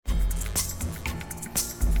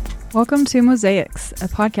Welcome to Mosaics, a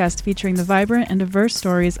podcast featuring the vibrant and diverse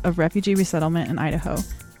stories of refugee resettlement in Idaho.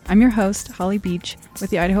 I'm your host, Holly Beach, with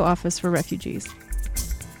the Idaho Office for Refugees.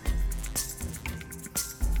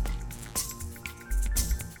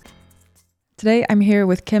 Today, I'm here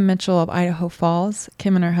with Kim Mitchell of Idaho Falls.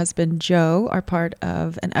 Kim and her husband, Joe, are part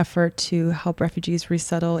of an effort to help refugees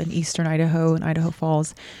resettle in eastern Idaho and Idaho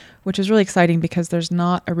Falls, which is really exciting because there's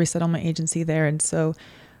not a resettlement agency there, and so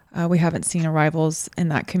we haven't seen arrivals in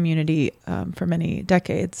that community for many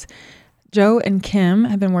decades. Joe and Kim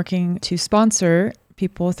have been working to sponsor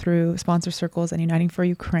people through sponsor circles and Uniting for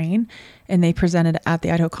Ukraine, and they presented at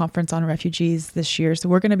the Idaho Conference on Refugees this year. So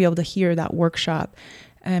we're going to be able to hear that workshop.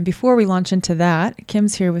 And before we launch into that,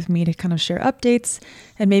 Kim's here with me to kind of share updates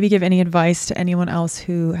and maybe give any advice to anyone else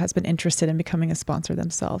who has been interested in becoming a sponsor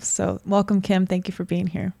themselves. So welcome, Kim. Thank you for being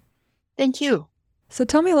here. Thank you. So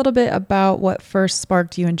tell me a little bit about what first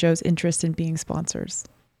sparked you and Joe's interest in being sponsors.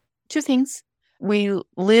 Two things. We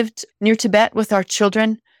lived near Tibet with our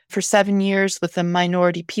children for 7 years with a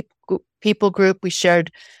minority people group. We shared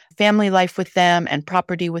family life with them and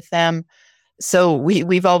property with them. So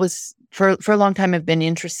we've always, for a long time, have been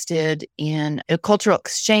interested in a cultural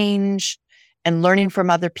exchange and learning from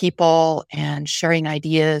other people and sharing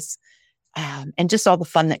ideas and just all the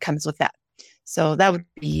fun that comes with that. So that would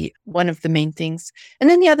be one of the main things. And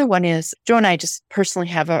then the other one is Joe and I just personally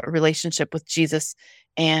have a relationship with Jesus.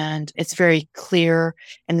 And it's very clear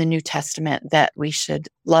in the New Testament that we should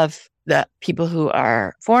love the people who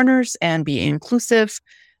are foreigners and be inclusive.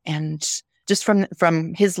 And just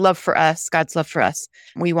from his love for us, God's love for us,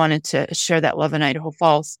 we wanted to share that love in Idaho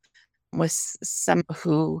Falls with someone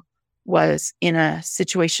who was in a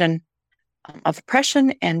situation of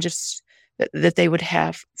oppression and just that they would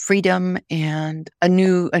have freedom and a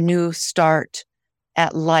new start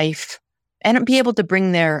at life and be able to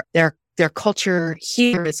bring their culture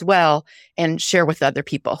here as well and share with other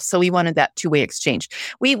people. So we wanted that two-way exchange.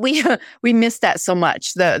 We missed that so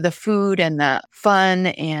much, the food and the fun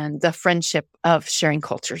and the friendship of sharing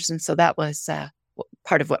cultures. And so that was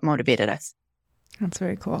part of what motivated us. That's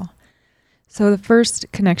very cool. So the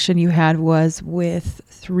first connection you had was with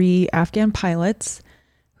 3 Afghan pilots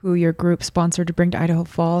who your group sponsored to bring to Idaho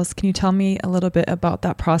Falls. Can you tell me a little bit about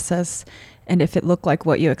that process and if it looked like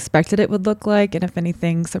what you expected it would look like and if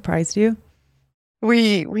anything surprised you?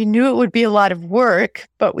 We knew it would be a lot of work,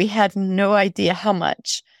 but we had no idea how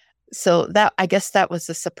much. So I guess that was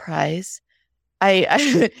a surprise.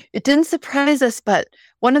 It didn't surprise us, but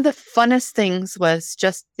one of the funnest things was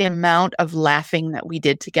just the amount of laughing that we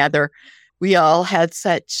did together. We all had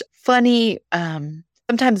such funny,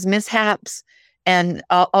 sometimes mishaps, and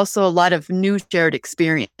also a lot of new shared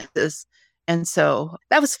experiences. And so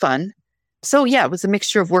that was fun. So yeah, it was a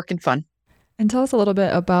mixture of work and fun. And tell us a little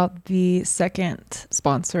bit about the second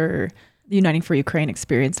sponsor, the Uniting for Ukraine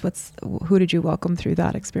experience. Who did you welcome through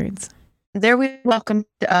that experience? There we welcomed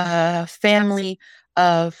a family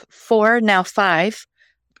of 4, now 5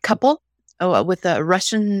 couple with a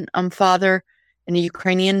Russian father and a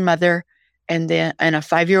Ukrainian mother and a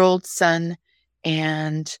 5-year-old son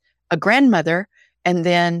and a grandmother. And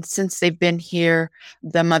then since they've been here,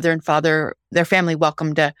 the mother and father, their family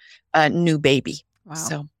welcomed a new baby. Wow.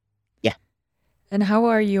 So, yeah. And how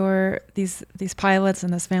are these pilots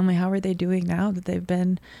and this family, how are they doing now that they've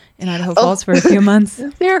been in Idaho Falls for a few months?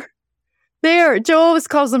 Joe always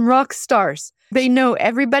calls them rock stars. They know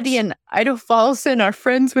everybody in Idaho Falls and are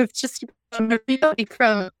friends with just everybody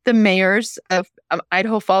from the mayors of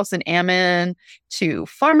Idaho Falls and Ammon to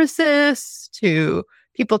pharmacists to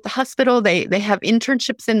people at the hospital. They have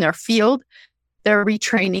internships in their field. They're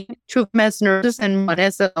retraining, 2 of them as nurses and 1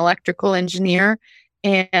 as an electrical engineer.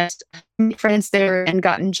 And friends there and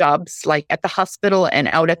gotten jobs like at the hospital and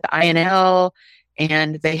out at the INL.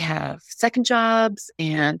 And they have second jobs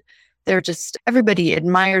and they're just, everybody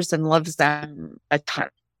admires and loves them a ton.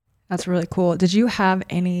 That's really cool. Did you have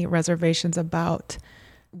any reservations about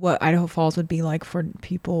what Idaho Falls would be like for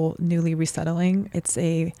people newly resettling?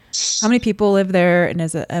 How many people live there?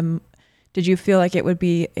 And did you feel like it would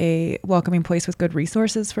be a welcoming place with good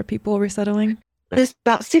resources for people resettling? There's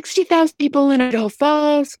about 60,000 people in Idaho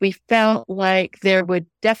Falls. We felt like there would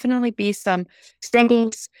definitely be some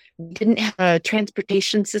struggles. We didn't have a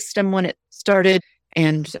transportation system when it started.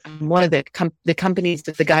 And one of the companies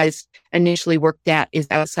that the guys initially worked at is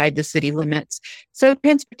outside the city limits. So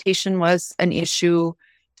transportation was an issue.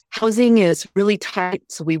 Housing is really tight,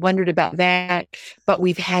 so we wondered about that. But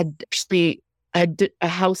we've had actually a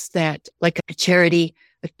house that, like a charity,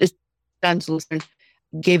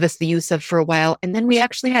 gave us the use of for a while. And then we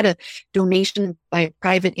actually had a donation by a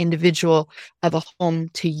private individual of a home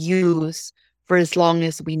to use for as long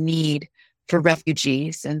as we need for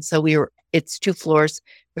refugees. And so it's 2 floors.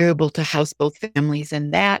 We're able to house both families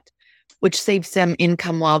in that, which saves them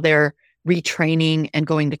income while they're retraining and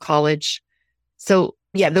going to college. So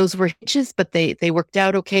yeah, those were hitches, but they worked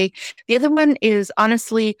out okay. The other one is,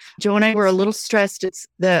 honestly, Joe and I were a little stressed. It's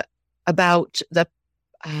about the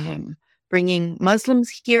bringing Muslims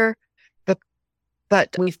here,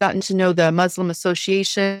 but we've gotten to know the Muslim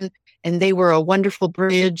Association, and they were a wonderful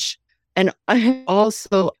bridge. And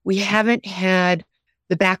also, we haven't had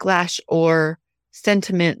the backlash or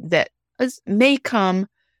sentiment that may come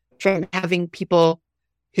from having people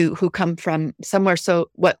who come from somewhere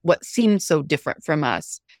what seems so different from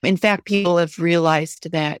us. In fact, people have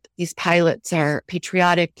realized that these pilots are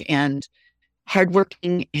patriotic and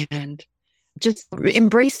hardworking and just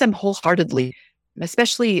embrace them wholeheartedly,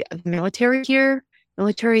 especially the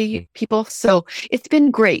military people. So it's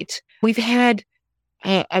been great. We've had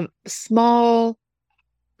a small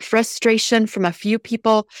frustration from a few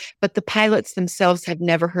people, but the pilots themselves have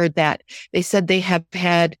never heard that. They said they have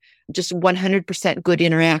had just 100% good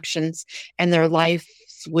interactions, and their lives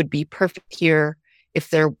would be perfect here if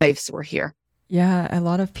their wives were here. Yeah, a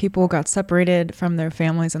lot of people got separated from their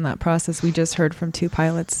families in that process. We just heard from 2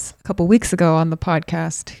 pilots a couple weeks ago on the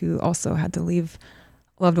podcast who also had to leave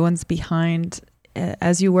loved ones behind.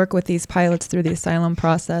 As you work with these pilots through the asylum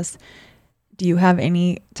process, do you have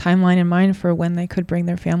any timeline in mind for when they could bring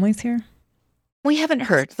their families here? We haven't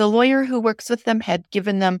heard. The lawyer who works with them had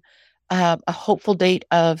given them a hopeful date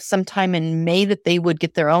of sometime in May that they would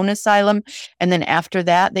get their own asylum. And then after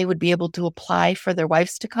that, they would be able to apply for their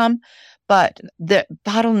wives to come. But the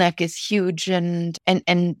bottleneck is huge, and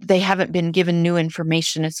they haven't been given new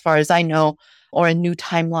information, as far as I know, or a new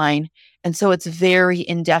timeline. And so it's very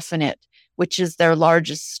indefinite, which is their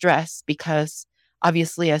largest stress, because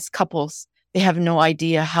obviously as couples, they have no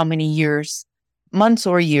idea how many years, months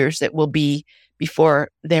or years it will be before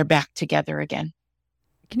they're back together again.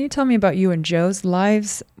 Can you tell me about you and Joe's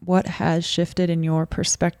lives? What has shifted in your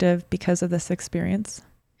perspective because of this experience?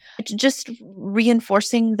 Just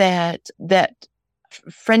reinforcing that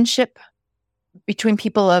friendship between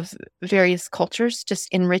people of various cultures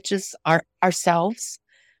just enriches ourselves.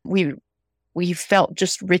 We felt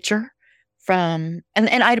just richer from,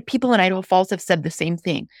 and people in Idaho Falls have said the same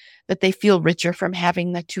thing, that they feel richer from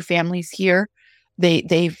having the 2 families here.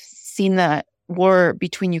 They've seen the war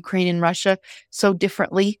between Ukraine and Russia so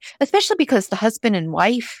differently, especially because the husband and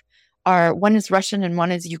wife one is Russian and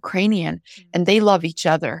one is Ukrainian, and they love each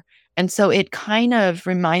other. And so it kind of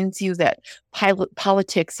reminds you that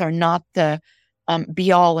politics are not the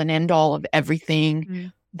be all and end all of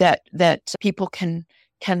everything, that people can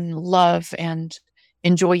love and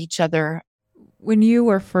enjoy each other. When you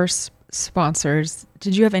were first sponsors,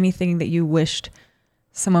 did you have anything that you wished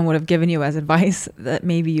someone would have given you as advice that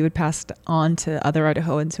maybe you would pass on to other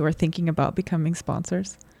Idahoans who are thinking about becoming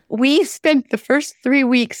sponsors? We spent the first 3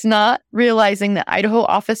 weeks not realizing that Idaho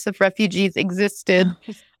Office of Refugees existed.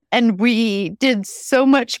 And we did so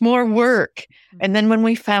much more work. And then when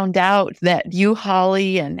we found out that you,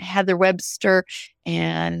 Holly, and Heather Webster,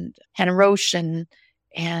 and Hannah Roche, and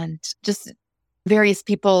just various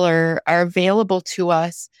people are available to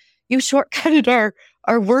us, you shortcutted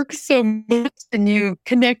our work so much, and you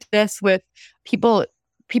connected us with people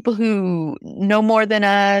who know more than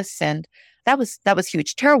us, and that was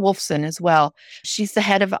huge. Tara Wolfson as well. She's the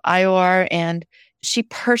head of IOR, and she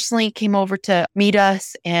personally came over to meet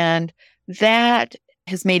us, and that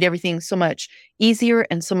has made everything so much easier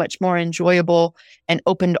and so much more enjoyable, and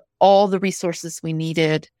opened all the resources we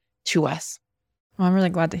needed to us. Well, I'm really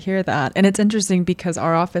glad to hear that. And it's interesting because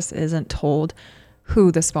our office isn't told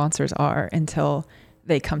who the sponsors are until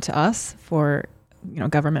they come to us for,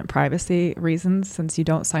 government privacy reasons, since you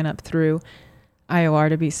don't sign up through IOR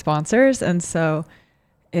to be sponsors. And so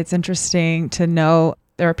it's interesting to know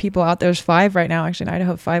there are people out there. There's 5 right now, actually in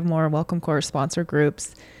Idaho, 5 more Welcome Corps sponsor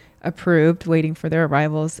groups approved, waiting for their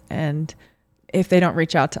arrivals. And if they don't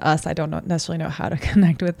reach out to us, I don't necessarily know how to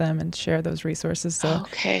connect with them and share those resources. So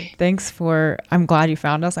I'm glad you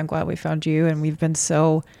found us. I'm glad we found you. And we've been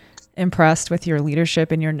so impressed with your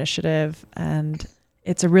leadership and your initiative. And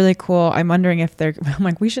it's a really cool, I'm wondering if I'm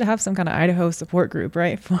like, we should have some kind of Idaho support group,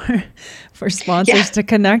 right? For sponsors to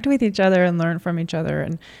connect with each other and learn from each other.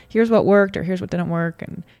 And here's what worked, or here's what didn't work.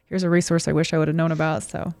 And here's a resource I wish I would have known about.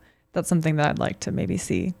 So that's something that I'd like to maybe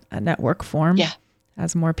see a network form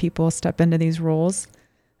as more people step into these roles.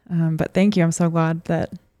 But thank you. I'm so glad that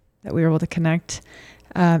we were able to connect.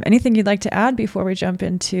 Anything you'd like to add before we jump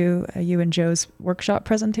into you and Joe's workshop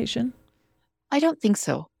presentation? I don't think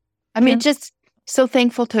so. I mean, just so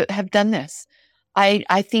thankful to have done this.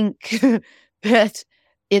 I think but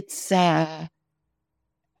it's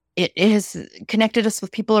it has connected us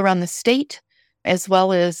with people around the state as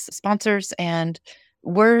well as sponsors. And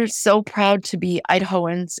we're so proud to be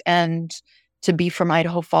Idahoans and to be from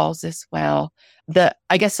Idaho Falls as well.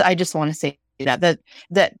 I guess I just want to say that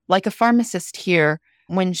like a pharmacist here,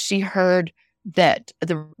 when she heard that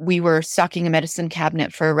we were stocking a medicine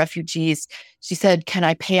cabinet for refugees, she said, "Can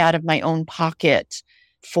I pay out of my own pocket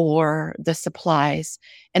for the supplies?"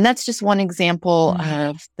 And that's just one example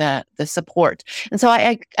of the support. And so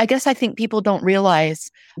I guess I think people don't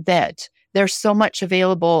realize that there's so much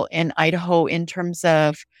available in Idaho in terms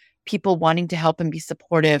of people wanting to help and be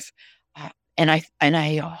supportive. And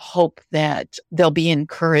I hope that they'll be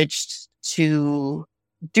encouraged to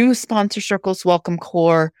do sponsor circles, welcome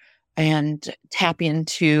core, and tap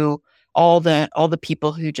into all the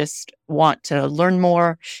people who just want to learn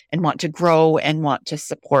more and want to grow and want to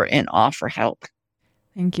support and offer help.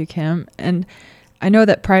 Thank you, Kim. And I know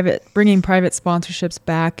that bringing private sponsorships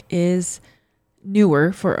back is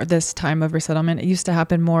newer for this time of resettlement. It used to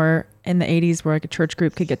happen more in the 80s where like a church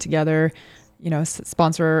group could get together,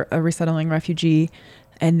 sponsor a resettling refugee.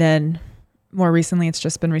 And then more recently, it's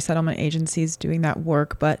just been resettlement agencies doing that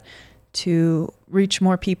work. But to reach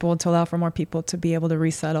more people, to allow for more people to be able to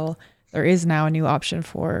resettle, there is now a new option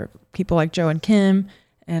for people like Joe and Kim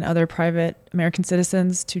and other private American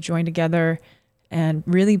citizens to join together and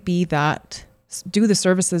really do the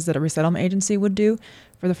services that a resettlement agency would do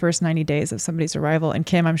for the first 90 days of somebody's arrival. And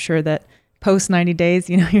Kim, I'm sure that post 90 days,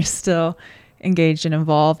 you're still engaged and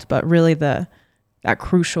involved, but really that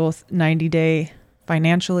crucial 90-day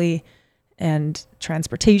financially and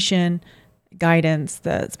transportation guidance,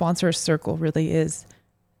 the sponsor circle really is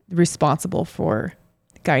responsible for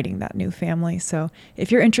guiding that new family. So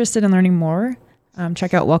if you're interested in learning more,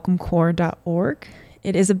 check out welcomecore.org.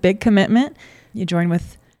 It is a big commitment. You join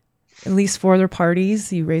with at least 4 other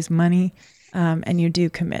parties, you raise money, and you do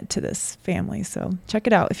commit to this family. So check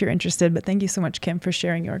it out if you're interested. But thank you so much, Kim, for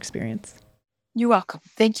sharing your experience. You're welcome.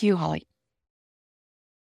 Thank you, Holly.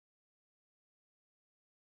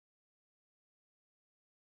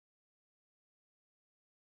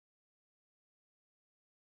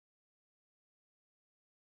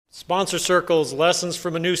 Sponsor Circles, Lessons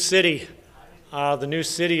from a New City. The new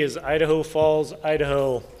city is Idaho Falls,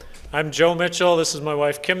 Idaho. I'm Joe Mitchell. This is my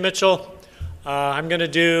wife, Kim Mitchell. I'm going to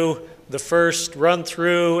do the first run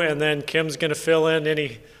through, and then Kim's going to fill in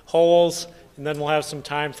any holes, and then we'll have some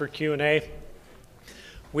time for Q&A.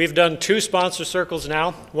 We've done 2 sponsor circles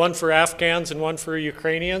now, one for Afghans and one for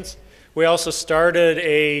Ukrainians. We also started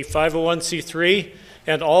a 501c3,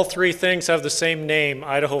 and all 3 things have the same name,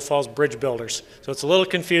 Idaho Falls Bridge Builders. So it's a little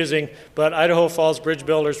confusing, but Idaho Falls Bridge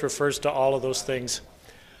Builders refers to all of those things.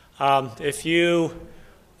 If you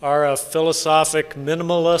are a philosophic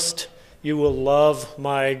minimalist, you will love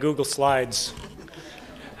my Google Slides.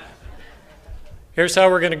 Here's how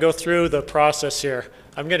we're going to go through the process here.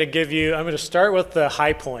 I'm going to start with the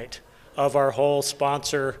high point of our whole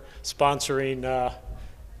sponsoring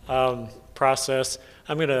process.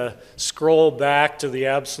 I'm going to scroll back to the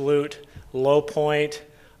absolute low point.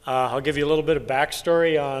 I'll give you a little bit of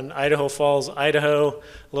backstory on Idaho Falls, Idaho,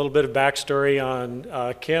 a little bit of backstory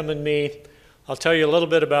on Kim and me. I'll tell you a little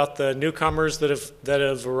bit about the newcomers that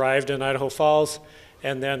have arrived in Idaho Falls,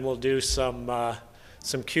 and then we'll do some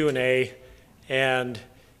Q&A. And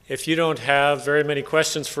if you don't have very many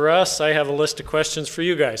questions for us, I have a list of questions for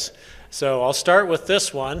you guys. So I'll start with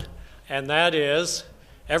this one, and that is,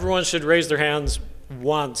 everyone should raise their hands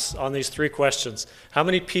once on these 3 questions. How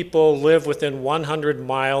many people live within 100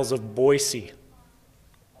 miles of Boise?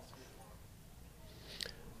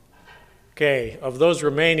 Okay, of those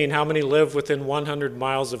remaining, how many live within 100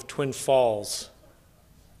 miles of Twin Falls?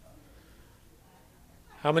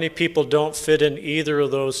 How many people don't fit in either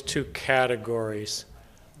of those 2 categories?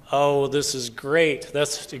 Oh, this is great.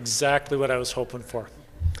 That's exactly what I was hoping for.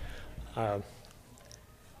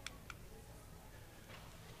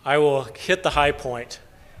 I will hit the high point.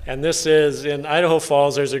 And this is, in Idaho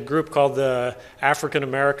Falls, there's a group called the African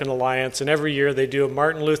American Alliance, and every year they do a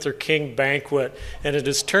Martin Luther King banquet, and it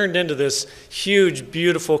has turned into this huge,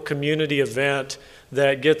 beautiful community event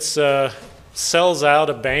that gets sells out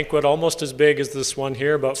a banquet almost as big as this one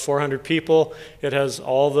here, about 400 people. It has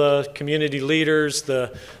all the community leaders,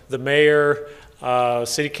 the mayor,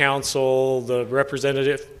 city council, the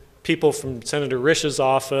representative, people from Senator Risch's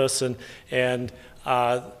office, and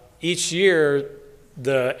each year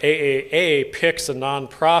the AAA picks a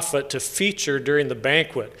nonprofit to feature during the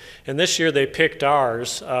banquet. And this year they picked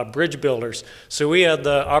ours, Bridge Builders. So we had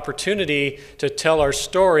the opportunity to tell our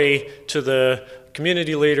story to the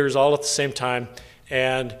community leaders all at the same time.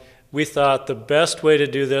 And we thought the best way to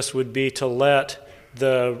do this would be to let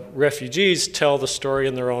the refugees tell the story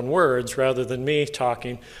in their own words rather than me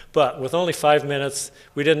talking. But with only 5 minutes,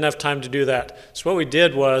 we didn't have time to do that. So what we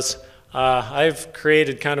did was, I've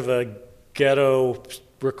created kind of a ghetto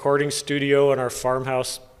recording studio in our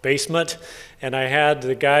farmhouse basement, and I had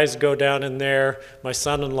the guys go down in there. My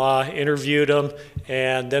son-in-law interviewed them,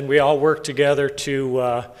 and then we all worked together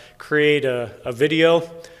to create a video.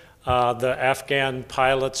 The Afghan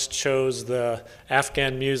pilots chose the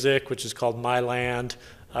Afghan music, which is called My Land.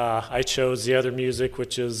 I chose the other music,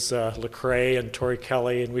 which is Lecrae and Tori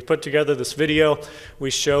Kelly, and we put together this video. We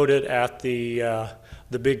showed it at the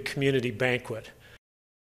big community banquet.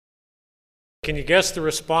 Can you guess the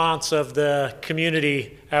response of the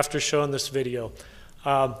community after showing this video?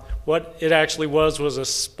 What it actually was a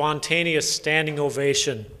spontaneous standing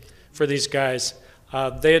ovation for these guys.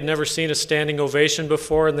 They had never seen a standing ovation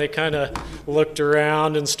before, and they kind of looked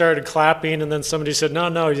around and started clapping, and then somebody said,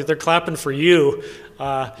 no, they're clapping for you.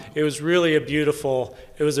 It was really a beautiful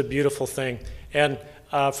thing. And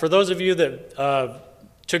for those of you that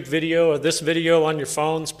took video of this video on your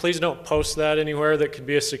phones, please don't post that anywhere that could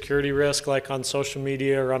be a security risk, like on social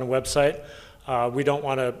media or on a website. We don't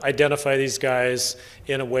want to identify these guys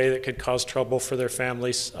in a way that could cause trouble for their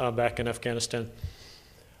families back in Afghanistan.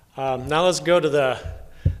 Now let's go to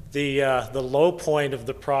the low point of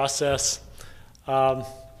the process.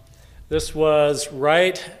 This was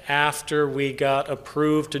right after we got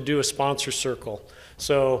approved to do a sponsor circle.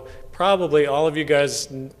 So probably all of you guys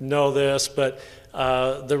know this, but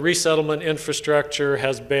the resettlement infrastructure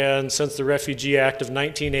has been, since the Refugee Act of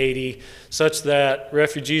 1980, such that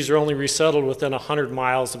refugees are only resettled within 100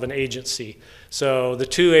 miles of an agency. So the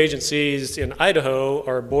two agencies in Idaho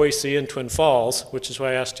are Boise and Twin Falls, which is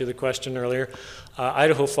why I asked you the question earlier.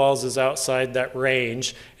 Idaho Falls is outside that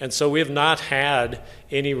range, and so we have not had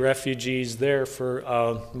any refugees there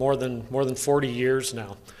for more than 40 years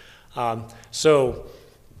now. So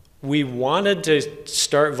we wanted to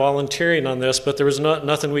start volunteering on this, but there was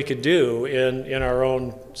nothing we could do in our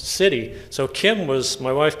own city. So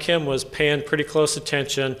my wife Kim was paying pretty close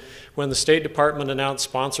attention when the State Department announced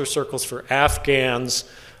sponsor circles for Afghans,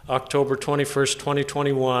 October 21st,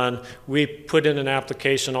 2021. We put in an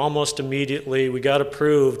application almost immediately. We got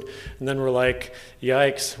approved, and then we're like,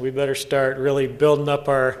 yikes, we better start really building up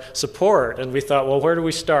our support. And we thought, well, where do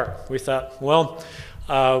we start? We thought, well,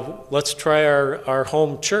 let's try our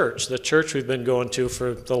home church, the church we've been going to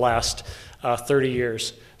for the last 30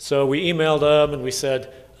 years. So we emailed them and we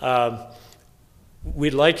said,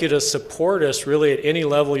 we'd like you to support us really at any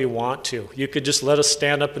level you want to. You could just let us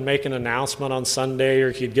stand up and make an announcement on Sunday, or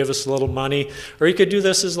you could give us a little money, or you could do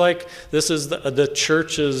this as like, this is the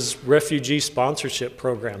church's refugee sponsorship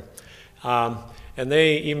program. And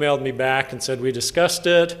they emailed me back and said, we discussed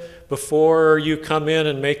it. Before you come in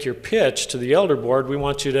and make your pitch to the elder board, we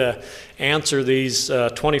want you to answer these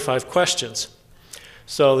 25 questions.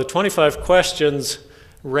 So the 25 questions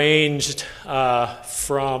ranged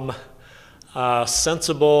from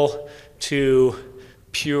sensible to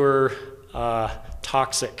pure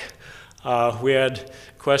toxic. We had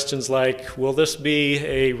questions like, will this be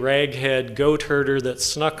a raghead goat herder that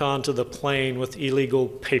snuck onto the plane with illegal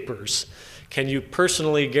papers? Can you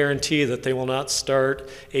personally guarantee that they will not start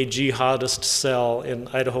a jihadist cell in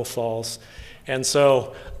Idaho Falls? And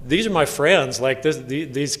so these are my friends, like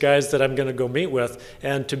these guys that I'm going to go meet with.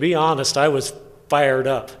 And to be honest, I was fired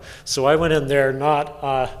up. So I went in there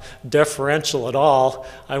not deferential at all.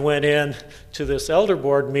 I went in to this elder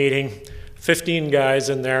board meeting, 15 guys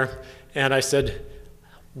in there, and I said,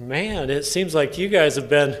 man, it seems like you guys have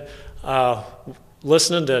been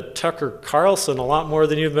listening to Tucker Carlson a lot more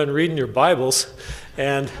than you've been reading your Bibles.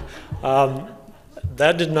 And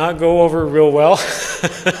that did not go over real well.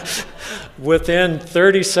 Within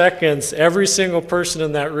 30 seconds, every single person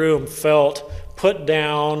in that room felt put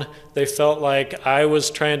down. They felt like I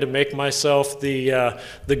was trying to make myself the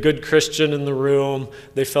good Christian in the room.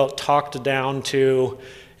 They felt talked down to,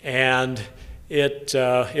 and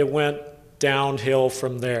it went downhill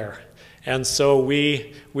from there. And so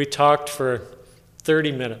we talked for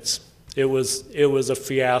 30 minutes. It was a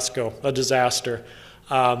fiasco, a disaster.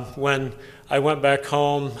 When I went back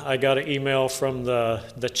home, I got an email from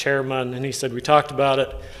the chairman, and he said, we talked about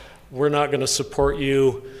it. We're not going to support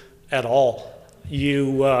you at all.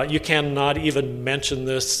 You cannot even mention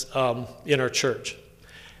this in our church.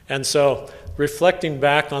 And so reflecting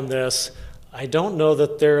back on this, I don't know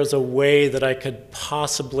that there is a way that I could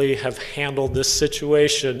possibly have handled this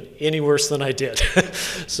situation any worse than I did.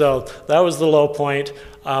 So that was the low point.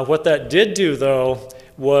 What that did do, though,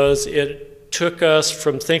 was it took us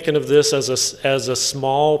from thinking of this as a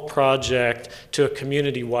small project to a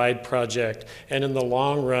community-wide project. And in the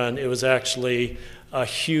long run, it was actually a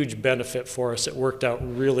huge benefit for us. It worked out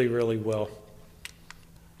really, really well.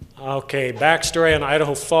 Okay, backstory on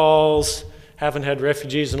Idaho Falls. Haven't had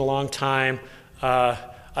refugees in a long time.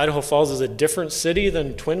 Idaho Falls is a different city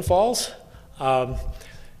than Twin Falls.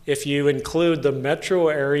 If you include the metro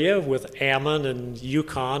area with Ammon and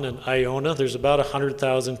Yukon and Iona, there's about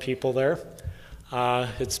 100,000 people there.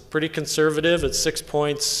 It's pretty conservative. It's 6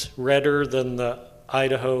 points redder than the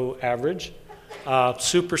Idaho average.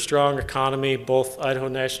 Super strong economy, both Idaho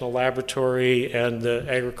National Laboratory and the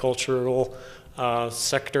agricultural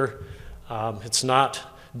sector. It's not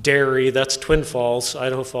dairy, that's Twin Falls.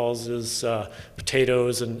 Idaho Falls is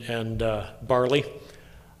potatoes and barley.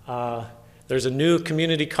 There's a new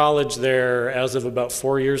community college there as of about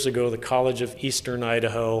 4 years ago, the College of Eastern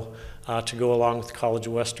Idaho, to go along with the College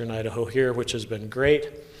of Western Idaho here, which has been great.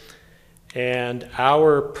 And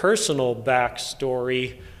our personal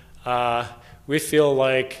backstory, we feel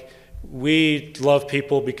like we love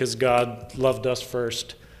people because God loved us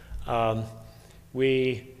first.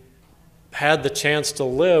 We had the chance to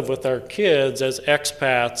live with our kids as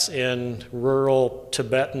expats in rural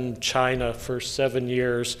Tibetan China for 7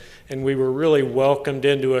 years, and we were really welcomed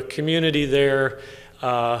into a community there,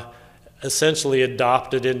 essentially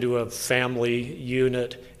adopted into a family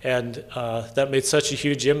unit, and that made such a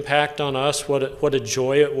huge impact on us. What a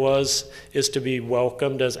joy it is to be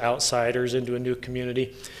welcomed as outsiders into a new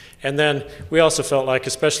community. And then we also felt like,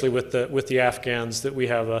 especially with the Afghans, that we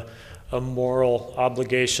have a moral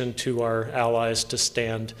obligation to our allies to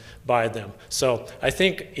stand by them. So I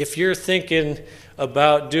think if you're thinking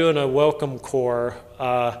about doing a welcome corps,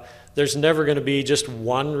 there's never going to be just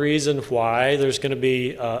one reason why. There's going to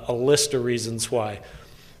be a list of reasons why.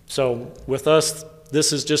 So with us,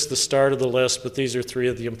 this is just the start of the list, but these are 3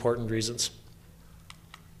 of the important reasons.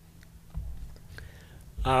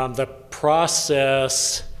 The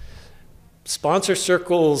process, sponsor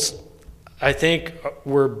circles, I think,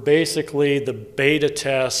 were basically the beta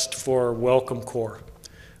test for Welcome Corps.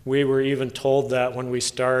 We were even told that when we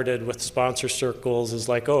started with sponsor circles, is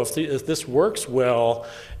like, oh, if this works well,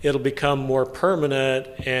 it'll become more permanent,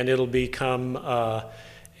 and it'll become a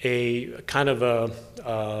kind of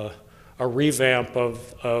a revamp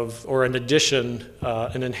of or an addition,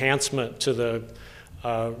 an enhancement to the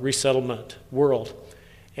resettlement world.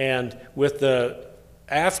 And with the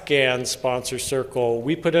Afghan sponsor circle,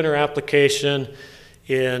 we put in our application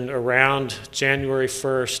in around January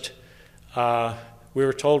 1st. We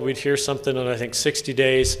were told we'd hear something in, I think, 60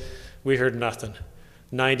 days. We heard nothing.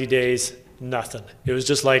 90 days, nothing. It was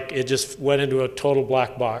just like it just went into a total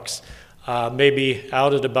black box. Maybe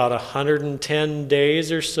out at about 110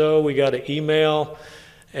 days or so, we got an email,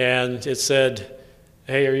 and it said,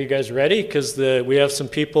 hey, are you guys ready? Because we have some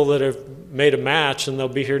people that have made a match, and they'll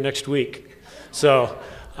be here next week. So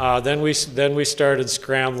then we started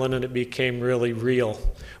scrambling, and it became really real.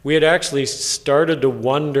 We had actually started to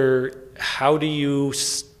wonder, how do you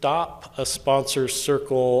stop a sponsor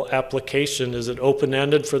circle application? Is it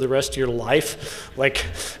open-ended for the rest of your life? Like,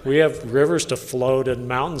 we have rivers to float and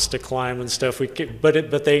mountains to climb and stuff.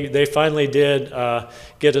 But they finally did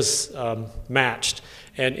get us matched.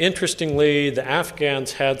 And interestingly, the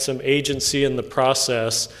Afghans had some agency in the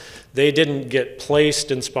process. They didn't get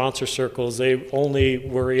placed in sponsor circles. They only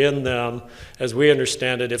were in them, as we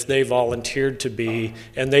understand it, if they volunteered to be,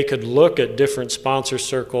 and they could look at different sponsor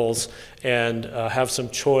circles and have some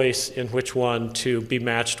choice in which one to be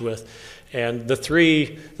matched with. And the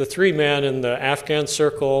three men in the Afghan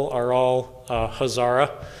circle are all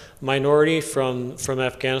Hazara minority from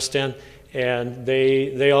Afghanistan, and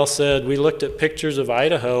they all said, we looked at pictures of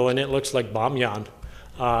Idaho, and it looks like Bamyan.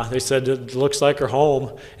 They said it looks like our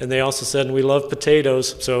home, and they also said we love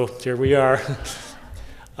potatoes, so here we are.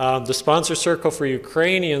 The sponsor circle for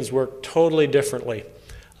Ukrainians worked totally differently.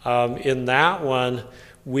 In that one,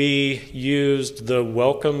 we used the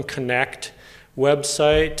Welcome Connect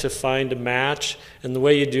website to find a match, and the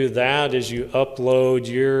way you do that is you upload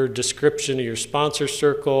your description of your sponsor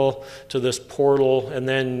circle to this portal, and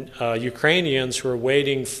then Ukrainians who are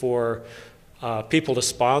waiting for people to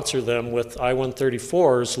sponsor them with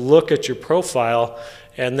I-134s look at your profile,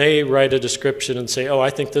 and they write a description and say, oh,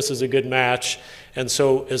 I think this is a good match. And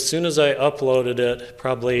so as soon as I uploaded it,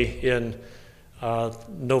 probably in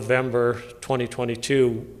November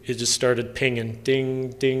 2022, it just started pinging,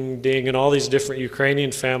 ding, ding, ding, and all these different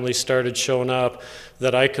Ukrainian families started showing up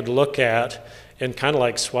that I could look at and kind of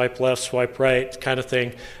like swipe left, swipe right kind of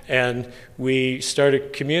thing. And we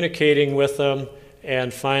started communicating with them,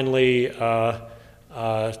 and finally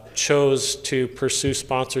chose to pursue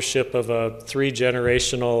sponsorship of a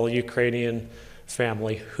 3-generational Ukrainian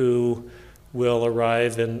family who will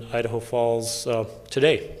arrive in Idaho Falls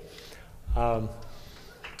today.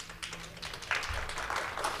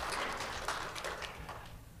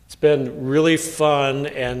 It's been really fun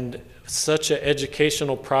and such an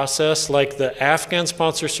educational process. Like the Afghan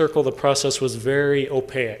sponsor circle, the process was very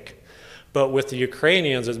opaque. But with the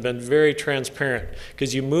Ukrainians, it's been very transparent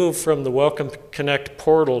because you move from the Welcome Connect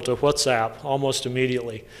portal to WhatsApp almost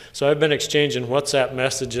immediately. So I've been exchanging WhatsApp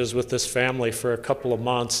messages with this family for a couple of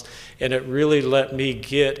months, and it really let me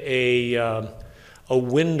get a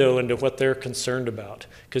window into what they're concerned about,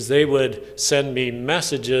 because they would send me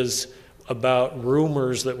messages about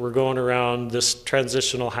rumors that were going around this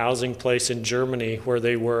transitional housing place in Germany where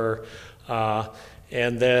they were,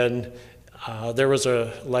 and then there was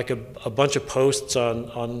a bunch of posts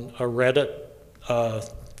on a Reddit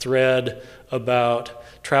thread about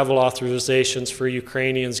travel authorizations for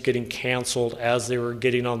Ukrainians getting canceled as they were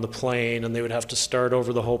getting on the plane, and they would have to start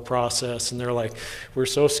over the whole process. And they're like, we're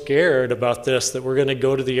so scared about this that we're going to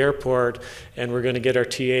go to the airport and we're going to get our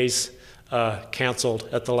TAs canceled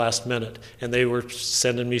at the last minute. And they were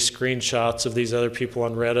sending me screenshots of these other people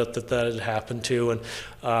on Reddit that had happened to, and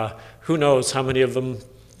who knows how many of them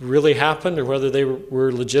really happened or whether they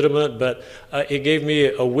were legitimate, but it gave me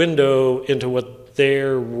a window into what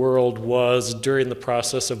their world was during the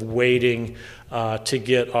process of waiting to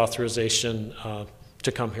get authorization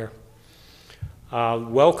to come here.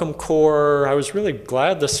 Welcome Corps, I was really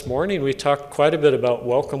glad this morning we talked quite a bit about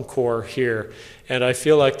Welcome Corps here, and I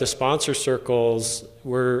feel like the sponsor circles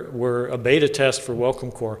were a beta test for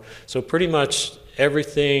Welcome Corps. So pretty much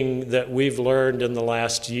everything that we've learned in the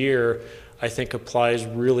last year I think applies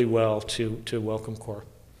really well to Welcome Corps.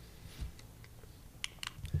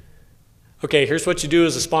 Okay, here's what you do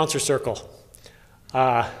as a sponsor circle.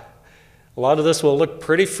 A lot of this will look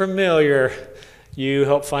pretty familiar. You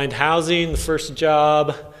help find housing, the first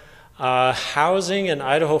job. Housing in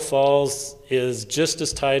Idaho Falls is just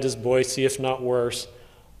as tight as Boise, if not worse,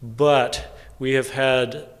 but we have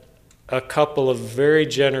had a couple of very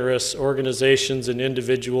generous organizations and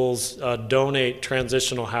individuals donate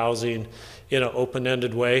transitional housing in an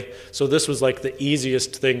open-ended way. So this was like the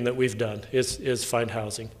easiest thing that we've done is find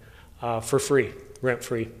housing for free,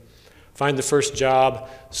 rent-free. Find the first job,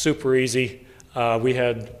 super easy. We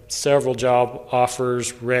had several job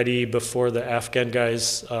offers ready before the Afghan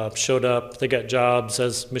guys showed up. They got jobs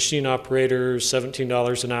as machine operators,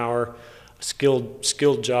 $17 an hour,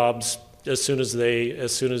 skilled jobs as soon as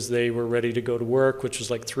they were ready to go to work, which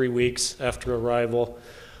was like 3 weeks after arrival.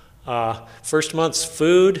 First month's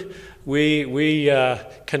food, we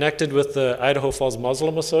connected with the Idaho Falls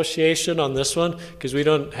Muslim Association on this one because we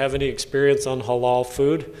don't have any experience on halal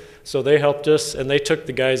food. So they helped us, and they took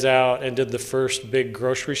the guys out and did the first big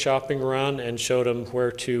grocery shopping run and showed them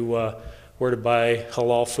where to buy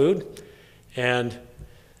halal food. And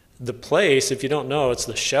the place, if you don't know, it's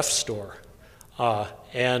the chef store.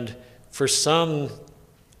 And for some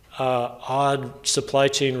odd supply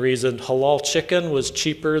chain reason, halal chicken was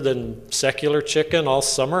cheaper than secular chicken all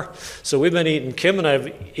summer. So we've been eating, Kim and I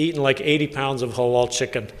have eaten like 80 pounds of halal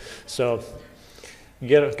chicken. So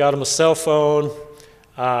got them a cell phone.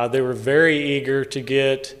 They were very eager to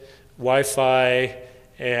get Wi-Fi,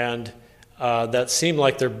 and that seemed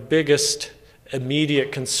like their biggest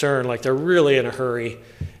immediate concern, like they're really in a hurry.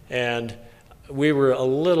 And we were a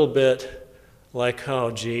little bit like,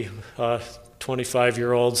 oh gee,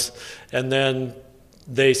 25-year-olds. And then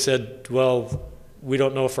they said, well, we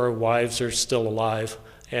don't know if our wives are still alive,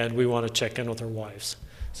 and we want to check in with our wives.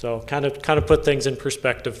 So kind of put things in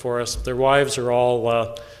perspective for us. Their wives are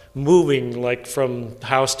all moving like from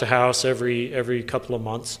house to house every couple of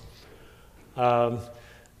months.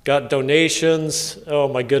 Got donations. Oh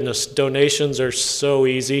my goodness, donations are so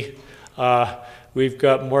easy. We've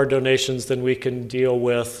got more donations than we can deal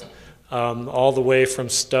with. All the way from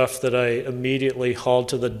stuff that I immediately hauled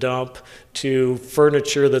to the dump to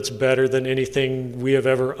furniture that's better than anything we have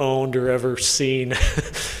ever owned or ever seen.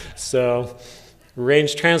 So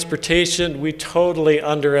range transportation, we totally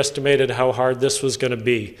underestimated how hard this was going to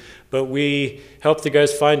be. But we helped the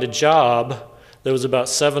guys find a job that was about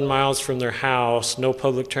 7 miles from their house, no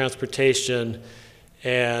public transportation.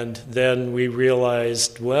 And then we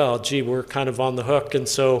realized, well, gee, we're kind of on the hook. And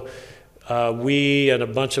so we and a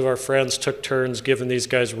bunch of our friends took turns giving these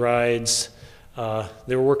guys rides.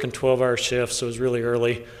 They were working 12-hour shifts, so it was really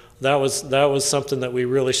early. That was something that we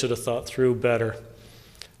really should have thought through better.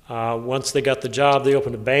 Once they got the job, they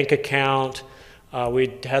opened a bank account.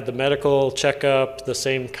 We had the medical checkup, the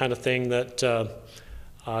same kind of thing that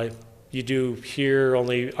you do here,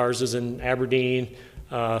 only ours is in Aberdeen,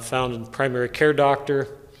 found a primary care doctor.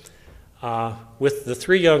 With the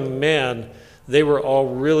 3 young men, they were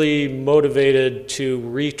all really motivated to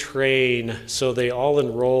retrain, so they all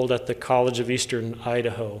enrolled at the College of Eastern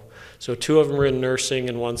Idaho. So 2 of them are in nursing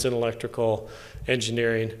and 1's in electrical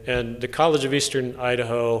engineering. And the College of Eastern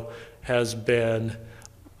Idaho has been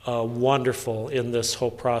wonderful in this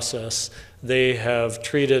whole process. They have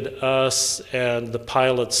treated us and the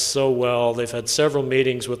pilots so well. They've had several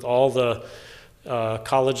meetings with all the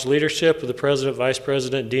college leadership, with the president, vice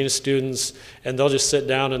president, dean of students, and they'll just sit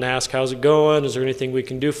down and ask, how's it going? Is there anything we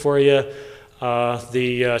can do for you?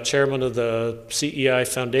 The chairman of the CEI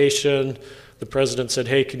Foundation, the president said,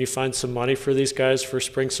 hey, can you find some money for these guys for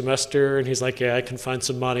spring semester? And he's like, yeah, I can find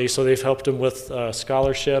some money. So they've helped him with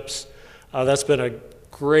scholarships. That's been a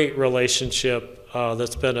great relationship.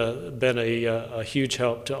 That's been a huge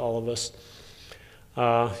help to all of us.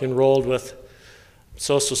 Enrolled with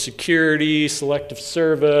Social Security, Selective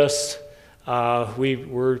Service. We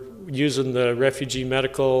were using the Refugee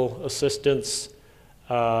Medical Assistance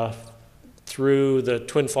through the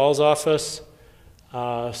Twin Falls office.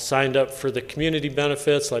 Signed up for the community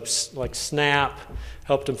benefits like SNAP,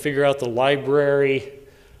 helped them figure out the library.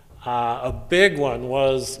 A big one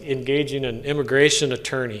was engaging an immigration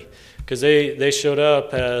attorney, because they showed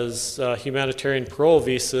up as humanitarian parole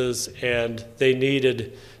visas, and they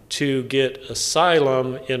needed to get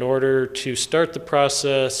asylum in order to start the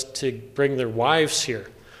process to bring their wives here.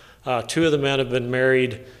 2 of the men have been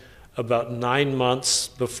married about 9 months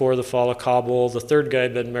before the fall of Kabul. The 3rd guy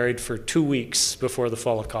had been married for 2 weeks before the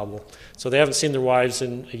fall of Kabul. So they haven't seen their wives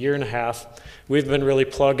in a year and a half. We've been really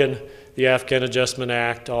plugging the Afghan Adjustment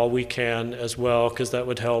Act all we can as well, because that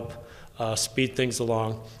would help speed things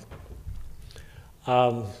along.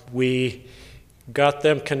 We got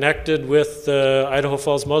them connected with the Idaho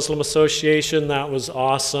Falls Muslim Association. That was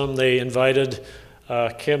awesome. They invited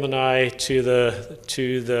Kim and I to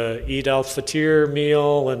the Eid al-Fitr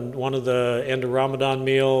meal and one of the end of Ramadan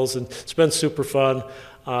meals, and it's been super fun.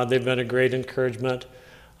 They've been a great encouragement.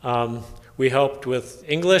 We helped with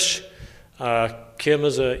English. Kim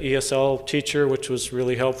is a ESL teacher, which was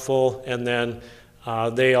really helpful, and then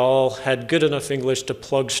they all had good enough English to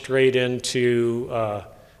plug straight into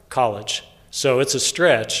college. So it's a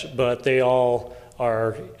stretch, but they all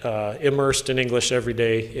are immersed in English every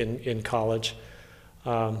day in college.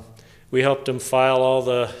 We helped them file all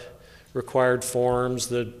the required forms,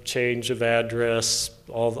 the change of address,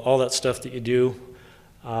 all that stuff that you do.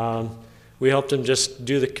 We helped them just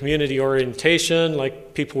do the community orientation,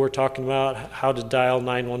 like people were talking about, how to dial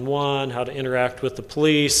 911, how to interact with the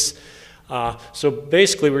police. So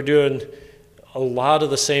basically we're doing a lot of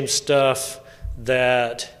the same stuff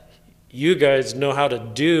that you guys know how to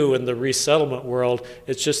do in the resettlement world.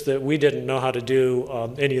 It's just that we didn't know how to do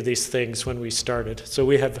any of these things when we started. So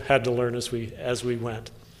we have had to learn as we went.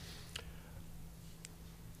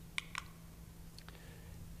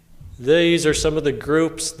 These are some of the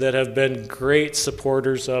groups that have been great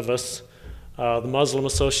supporters of us. The Muslim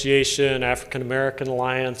Association, African American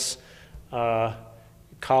Alliance,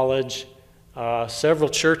 college, several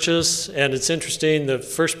churches, and it's interesting, the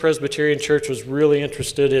First Presbyterian Church was really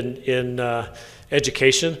interested in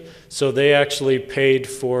education, so they actually paid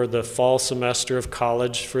for the fall semester of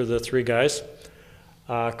college for the 3 guys.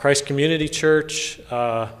 Christ Community Church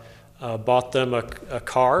bought them a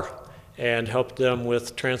car and helped them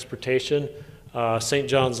with transportation. St.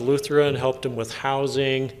 John's Lutheran helped them with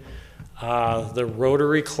housing. The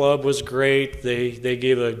Rotary Club was great. They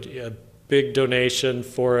gave a big donation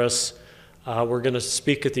for us. We're going to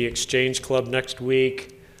speak at the Exchange Club next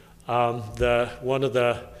week. One of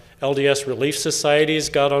the LDS Relief Societies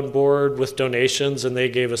got on board with donations, and they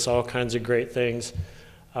gave us all kinds of great things.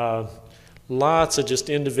 Lots of just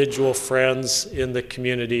individual friends in the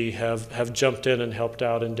community have jumped in and helped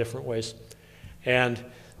out in different ways. And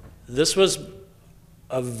this was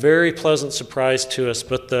a very pleasant surprise to us,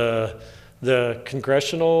 but the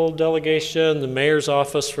congressional delegation, the mayor's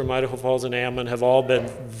office from Idaho Falls and Ammon have all been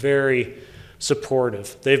very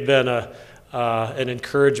supportive. They've been an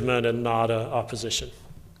encouragement and not an opposition.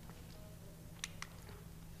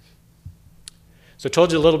 So I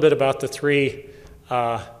told you a little bit about the 3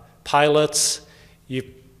 pilots.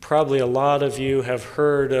 Probably a lot of you have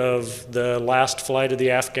heard of the last flight of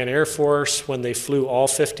the Afghan Air Force when they flew all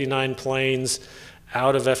 59 planes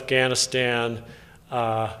out of Afghanistan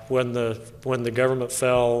when the government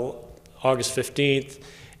fell August 15th,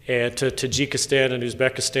 and to Tajikistan and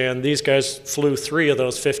Uzbekistan. These guys flew 3 of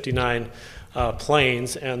those 59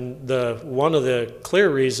 planes, and one of the clear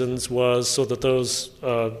reasons was so that those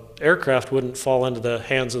aircraft wouldn't fall into the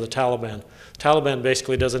hands of the Taliban. Taliban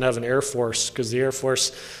basically doesn't have an air force because the air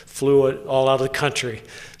force flew it all out of the country.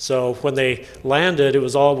 So when they landed, it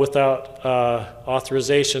was all without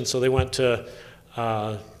authorization. So they went to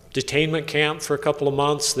detainment camp for a couple of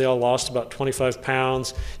months. They all lost about 25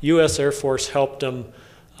 pounds. U.S. Air Force helped them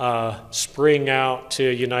spring out to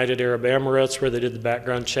United Arab Emirates, where they did the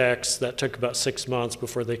background checks. That took about 6 months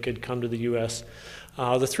before they could come to the U.S.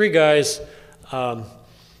 The three guys,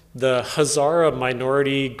 the Hazara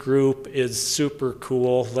minority group is super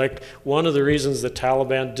cool. Like, one of the reasons the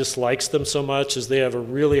Taliban dislikes them so much is they have a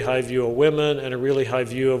really high view of women and a really high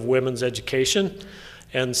view of women's education.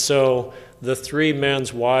 And so the three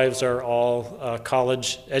men's wives are all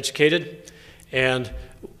college educated. And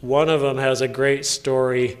one of them has a great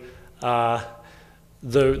story. The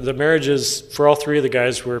marriages for all three of the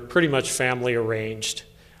guys were pretty much family arranged.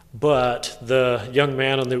 But the young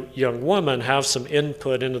man and the young woman have some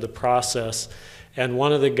input into the process. And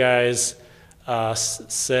one of the guys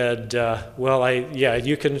said,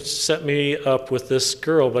 you can set me up with this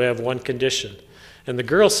girl, but I have one condition. And the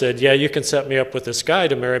girl said, yeah, you can set me up with this guy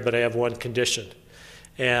to marry, but I have one condition.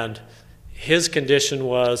 And his condition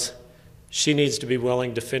was she needs to be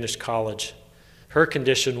willing to finish college. Her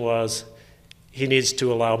condition was he needs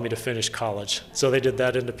to allow me to finish college. So they did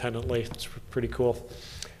that independently. It's pretty cool.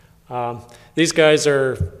 These guys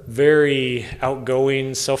are very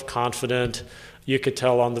outgoing, self-confident. You could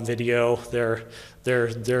tell on the video they're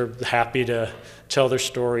happy to tell their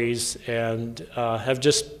stories, and have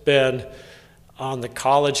just been on the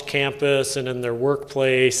college campus and in their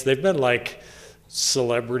workplace. They've been like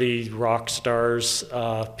celebrity rock stars.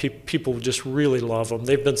 People just really love them.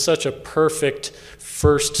 They've been such a perfect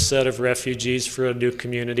first set of refugees for a new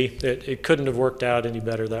community. It couldn't have worked out any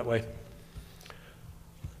better that way.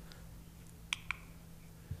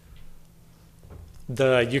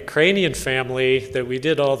 The Ukrainian family that we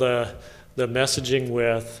did all the messaging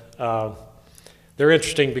with, they're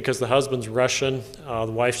interesting because the husband's Russian, the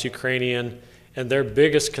wife's Ukrainian, and their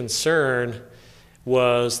biggest concern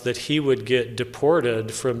was that he would get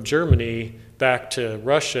deported from Germany back to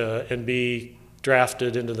Russia and be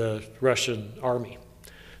drafted into the Russian army.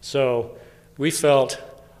 So we felt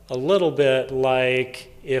a little bit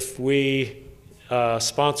like if we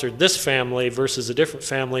sponsored this family versus a different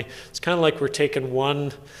family, it's kind of like we're taking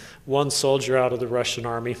one soldier out of the Russian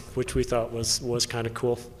army, which we thought was kind of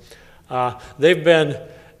cool. They've been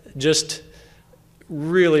just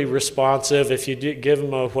really responsive. If you give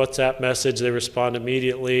them a WhatsApp message, they respond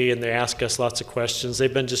immediately, and they ask us lots of questions.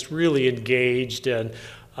 They've been just really engaged and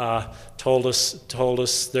told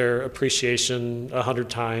us their appreciation 100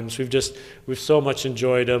 times. We've so much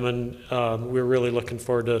enjoyed them, and we're really looking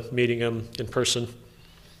forward to meeting them in person.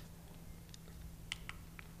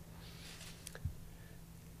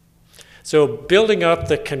 So building up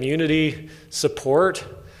the community support,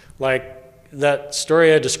 like that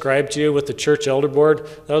story I described to you with the church elder board,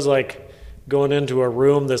 that was like going into a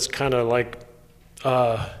room that's kind of like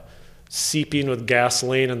seeping with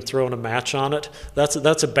gasoline and throwing a match on it. That's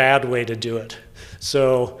a bad way to do it.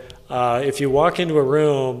 So if you walk into a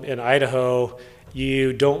room in Idaho,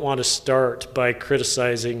 you don't want to start by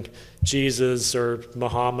criticizing Jesus or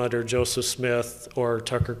Muhammad or Joseph Smith or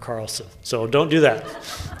Tucker Carlson. So don't do that.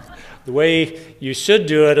 The way you should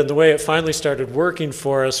do it, and the way it finally started working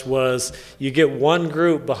for us, was you get one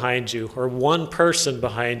group behind you or one person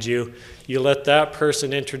behind you. You let that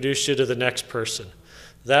person introduce you to the next person.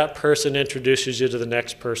 That person introduces you to the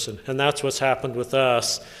next person. And that's what's happened with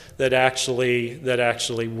us that actually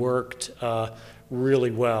worked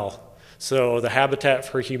really well. So the Habitat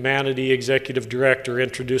for Humanity executive director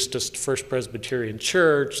introduced us to First Presbyterian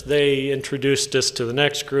Church. They introduced us to the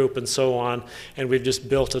next group, and so on. And we've just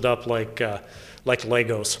built it up like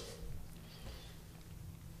Legos.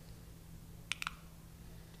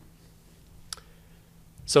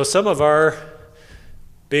 So some of our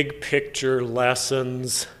big picture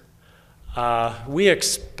lessons, we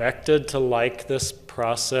expected to like this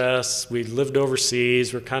process. We lived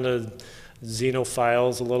overseas. We're kind of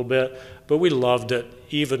xenophiles a little bit, but we loved it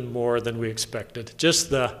even more than we expected. Just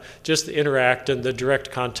the interact and the direct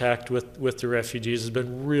contact with the refugees has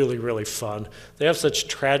been really, really fun. They have such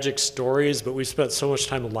tragic stories, but we spent so much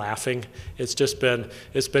time laughing. It's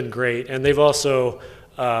been great. And they've also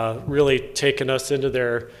really taken us into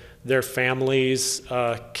their families.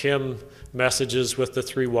 Kim messages with the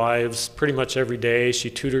three wives pretty much every day. She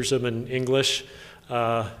tutors them in English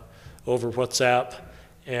over WhatsApp,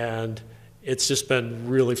 and it's just been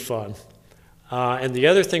really fun. And the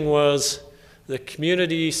other thing was the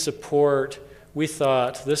community support, we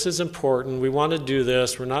thought, this is important. We want to do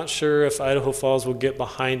this. We're not sure if Idaho Falls will get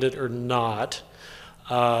behind it or not.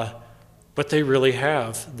 But they really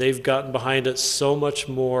have. They've gotten behind it so much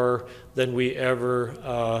more than we ever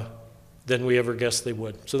guessed they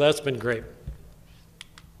would. So that's been great.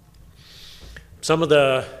 Some of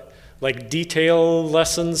the detail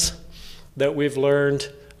lessons that we've learned,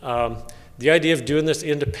 the idea of doing this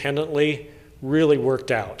independently really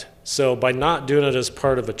worked out. So by not doing it as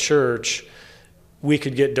part of a church, we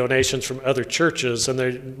could get donations from other churches, and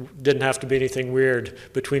there didn't have to be anything weird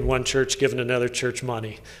between one church giving another church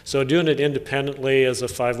money. So doing it independently as a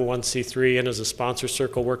 501c3 and as a sponsor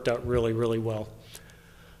circle worked out really, really well.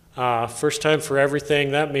 First time for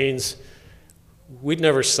everything, that means we'd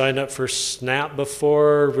never signed up for SNAP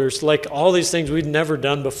before. There's all these things we'd never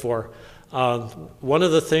done before. One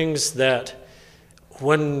of the things that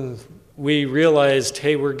when we realized,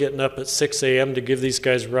 hey, we're getting up at 6 a.m. to give these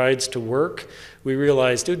guys rides to work, we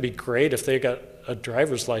realized it would be great if they got a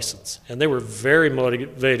driver's license. And they were very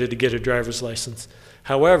motivated to get a driver's license.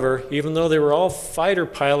 However, even though they were all fighter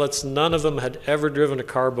pilots, none of them had ever driven a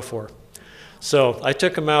car before. So I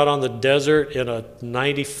took them out on the desert in a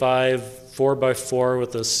 95 4x4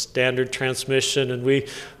 with a standard transmission, and we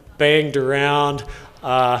banged around.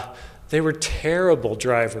 They were terrible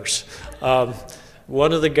drivers.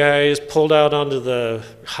 One of the guys pulled out onto the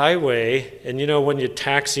highway, and when you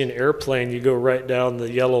taxi an airplane, you go right down the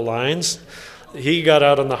yellow lines. He got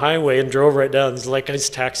out on the highway and drove right down. It's like he's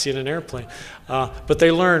taxiing an airplane. But they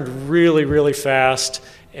learned really, really fast,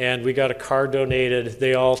 and we got a car donated.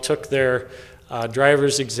 They all took their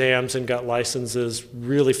driver's exams and got licenses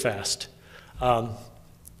really fast.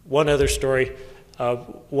 One other story,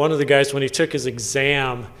 one of the guys, when he took his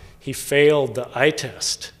exam, he failed the eye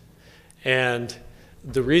test. And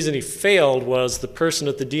the reason he failed was the person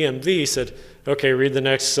at the DMV said, okay, read the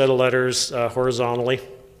next set of letters horizontally.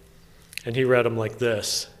 And he read them like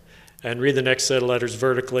this. And read the next set of letters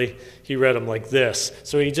vertically. He read them like this.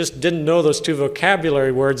 So he just didn't know those two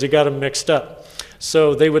vocabulary words. He got them mixed up.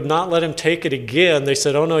 So they would not let him take it again. They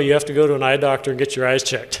said, oh no, you have to go to an eye doctor and get your eyes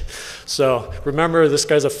checked. So remember, this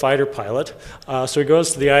guy's a fighter pilot. So he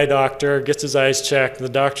goes to the eye doctor, gets his eyes checked, and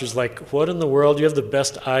the doctor's like, what in the world? You have the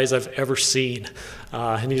best eyes I've ever seen.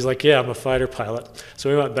 And he's like, yeah, I'm a fighter pilot.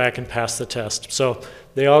 So we went back and passed the test. So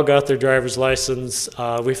they all got their driver's license.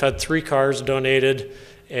 We've had 3 cars donated,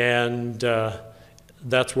 and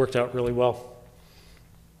that's worked out really well.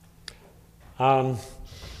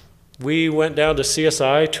 We went down to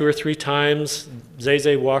CSI 2 or 3 times.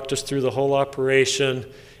 Zay walked us through the whole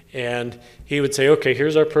operation, and he would say, okay,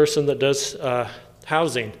 here's our person that does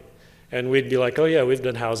housing. And we'd be like, oh yeah, we've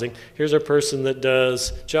done housing. Here's our person that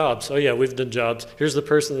does jobs. Oh yeah, we've done jobs. Here's the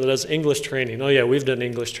person that does English training. Oh yeah, we've done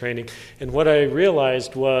English training. And what I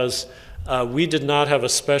realized was we did not have a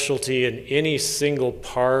specialty in any single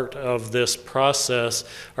part of this process.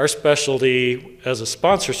 Our specialty as a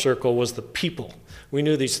sponsor circle was the people. We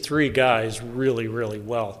knew these 3 guys really, really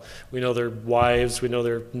well. We know their wives, we know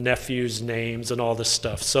their nephews' names, and all this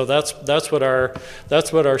stuff. So that's what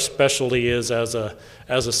our specialty is as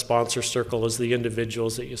a sponsor circle, is the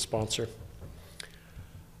individuals that you sponsor.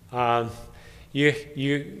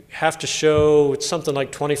 You have to show something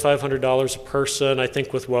like $2,500 a person. I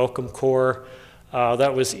think with Welcome Corps,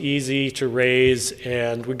 that was easy to raise,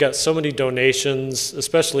 and we got so many donations,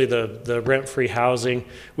 especially the rent-free housing.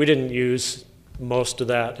 We didn't use most of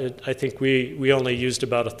that. I think we only used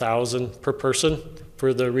about $1,000 per person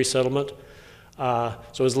for the resettlement. So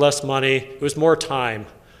it was less money. It was more time.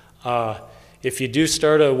 If you do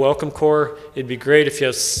start a Welcome Corps, it'd be great if you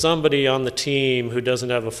have somebody on the team who doesn't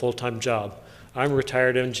have a full-time job. I'm a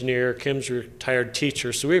retired engineer, Kim's a retired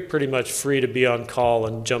teacher, so we're pretty much free to be on call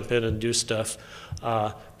and jump in and do stuff.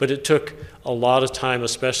 But it took a lot of time,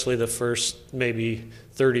 especially the first maybe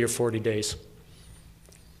 30 or 40 days.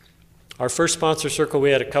 Our first sponsor circle,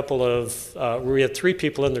 we had we had 3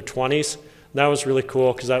 people in their 20s. And that was really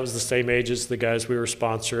cool because that was the same age as the guys we were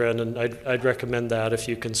sponsoring, and I'd recommend that if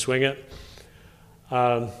you can swing it.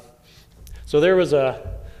 So there was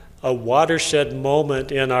a watershed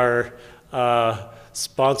moment in our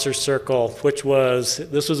sponsor circle,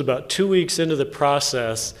 this was about 2 weeks into the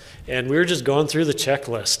process, and we were just going through the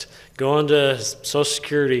checklist, going to Social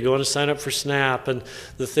Security, going to sign up for SNAP, and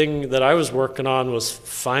the thing that I was working on was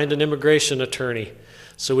find an immigration attorney.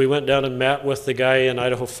 So we went down and met with the guy in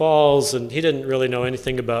Idaho Falls, and he didn't really know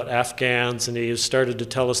anything about Afghans, and he started to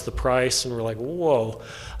tell us the price, and we're like, whoa.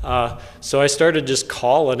 So I started just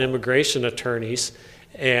calling immigration attorneys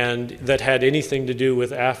and that had anything to do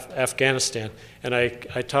with Afghanistan. And I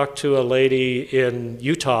talked to a lady in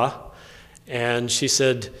Utah, And she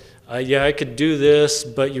said, yeah, I could do this,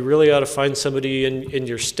 but you really ought to find somebody in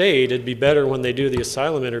your state. It'd be better when they do the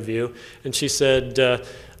asylum interview. And she said,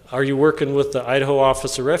 are you working with the Idaho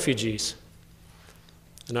Office of Refugees?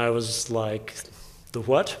 And I was like, the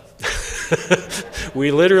what?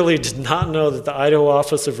 We literally did not know that the Idaho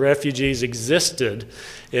Office of Refugees existed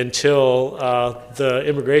until the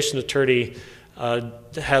immigration attorney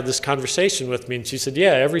had this conversation with me. And she said,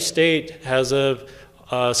 yeah, every state has a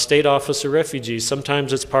state office of refugees.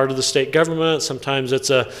 Sometimes it's part of the state government. Sometimes it's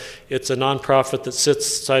a nonprofit that sits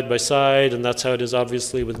side by side, and that's how it is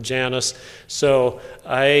obviously with Janice. So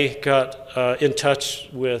I got in touch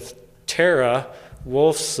with Tara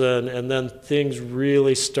Wolfson, and then things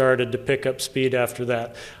really started to pick up speed after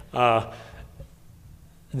that.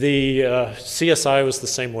 The CSI was the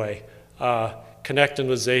same way, connecting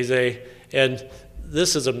with Zeze, and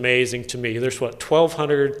this is amazing to me. There's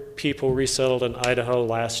 1,200 people resettled in Idaho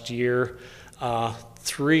last year.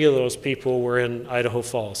 3 of those people were in Idaho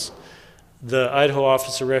Falls. The Idaho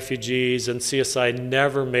Office of Refugees and CSI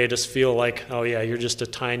never made us feel like, oh yeah, you're just a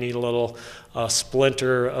tiny little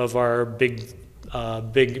splinter of our big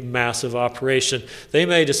massive operation. They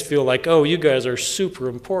made us feel like, oh, you guys are super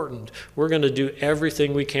important. We're going to do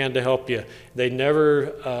everything we can to help you. They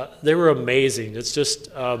were amazing. It's just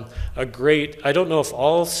a great, I don't know if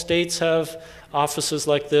all states have offices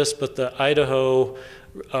like this, but the Idaho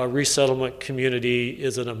resettlement community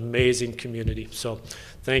is an amazing community. So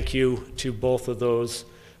thank you to both of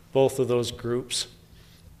those groups.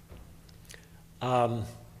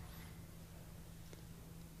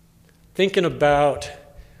 Thinking about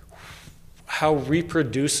how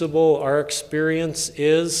reproducible our experience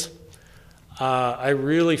is, I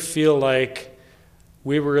really feel like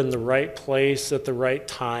we were in the right place at the right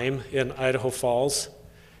time in Idaho Falls.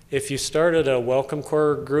 If you started a Welcome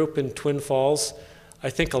Corps group in Twin Falls, I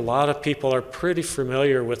think a lot of people are pretty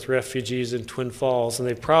familiar with refugees in Twin Falls, and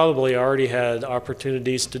they probably already had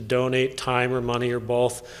opportunities to donate time or money or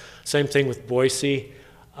both. Same thing with Boise.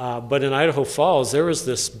 But in Idaho Falls, there was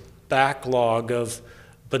this backlog of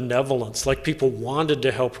benevolence, like people wanted to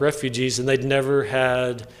help refugees and they'd never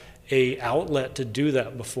had a outlet to do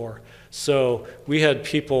that before. So we had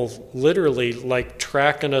people literally like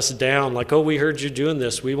tracking us down, like, oh, we heard you doing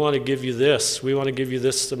this, we want to give you this, we want to give you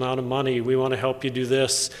this amount of money, we want to help you do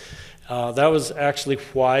this. That was actually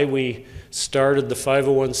why we started the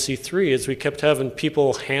 501c3, is we kept having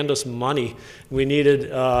people hand us money. We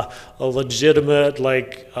needed a legitimate,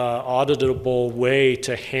 auditable way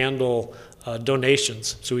to handle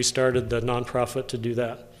donations. So we started the nonprofit to do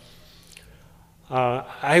that.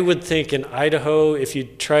 I would think in Idaho, if you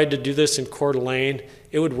tried to do this in Coeur d'Alene,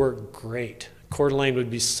 it would work great. Coeur d'Alene would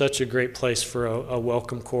be such a great place for a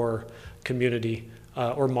Welcome Corps community,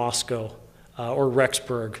 or Moscow. Or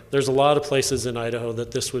Rexburg. There's a lot of places in Idaho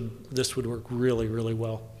that this would work really, really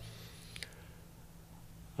well.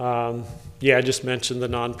 I just mentioned the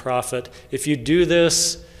nonprofit. If you do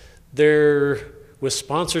this, with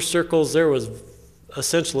sponsor circles, there was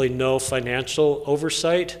essentially no financial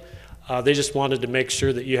oversight. They just wanted to make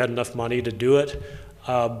sure that you had enough money to do it.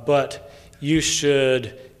 But you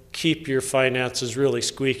should keep your finances really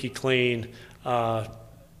squeaky clean,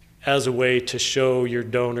 as a way to show your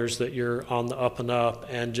donors that you're on the up and up,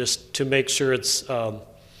 and just to make sure it's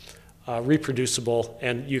reproducible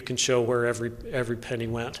and you can show where every penny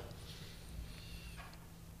went.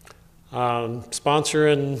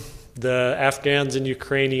 Sponsoring the Afghans and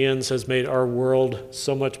Ukrainians has made our world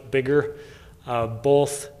so much bigger,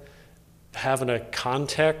 both having a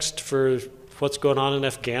context for what's going on in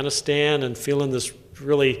Afghanistan and feeling this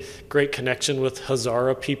really great connection with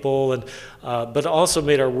Hazara people, and but also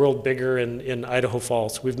made our world bigger in Idaho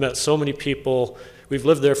Falls. We've met so many people. We've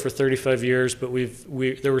lived there for 35 years, but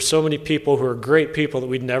there were so many people who are great people that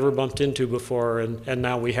we'd never bumped into before, and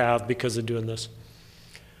now we have because of doing this.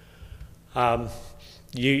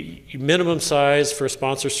 Minimum size for a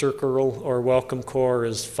sponsor circle or Welcome Corps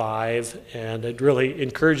is 5, and I'd really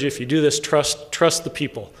encourage you, if you do this, trust the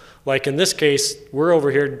people. Like in this case, we're over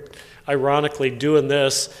here ironically doing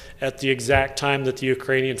this at the exact time that the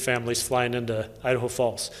Ukrainian family's flying into Idaho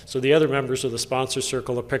Falls. So the other members of the sponsor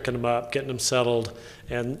circle are picking them up, getting them settled,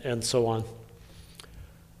 and so on.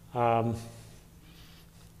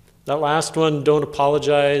 That last one, don't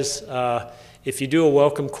apologize. If you do a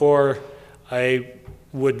Welcome Corps, I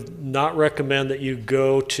would not recommend that you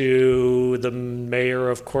go to the mayor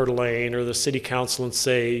of Coeur d'Alene or the city council and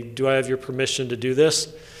say, do I have your permission to do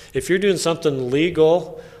this? If you're doing something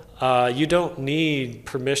legal, You don't need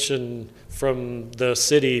permission from the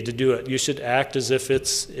city to do it. You should act as if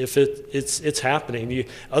it's happening.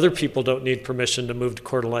 Other people don't need permission to move to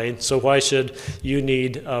Coeur d'Alene, so why should you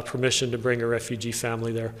need permission to bring a refugee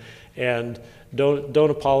family there? And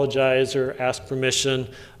don't apologize or ask permission.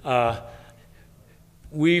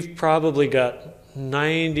 We've probably got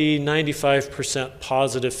 95%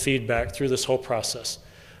 positive feedback through this whole process.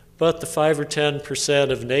 But the 5 or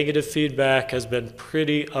 10% of negative feedback has been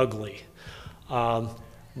pretty ugly.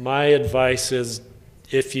 My advice is,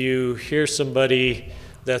 if you hear somebody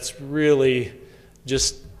that's really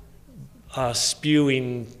just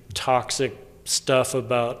spewing toxic stuff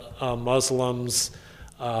about Muslims,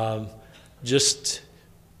 just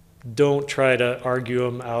don't try to argue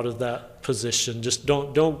them out of that position. Just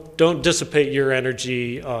don't dissipate your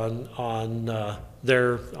energy on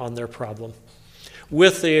their problem.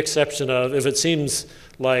 With the exception of, if it seems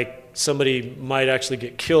like somebody might actually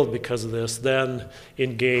get killed because of this, then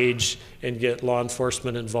engage and get law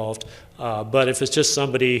enforcement involved. But if it's just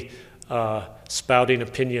somebody spouting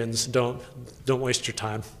opinions, don't waste your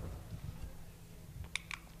time.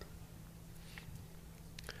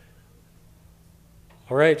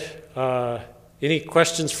 All right. Any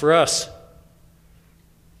questions for us?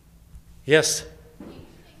 Yes.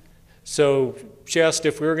 So she asked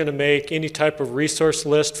if we were going to make any type of resource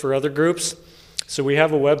list for other groups. So we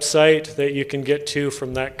have a website that you can get to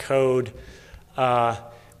from that code.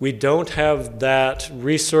 We don't have that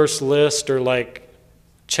resource list or like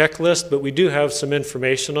checklist, but we do have some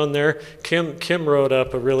information on there. Kim wrote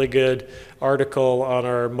up a really good article on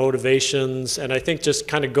our motivations, and I think just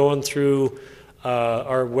kind of going through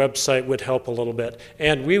our website would help a little bit.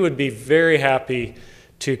 And we would be very happy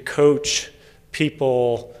to coach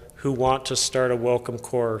people who want to start a Welcome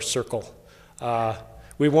Corps circle.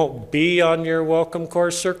 We won't be on your Welcome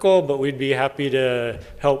Corps circle, but we'd be happy to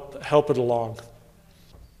help it along.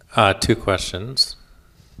 2 questions.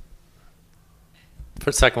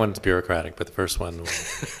 The second one's bureaucratic, but the first one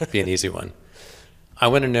will be an easy one. I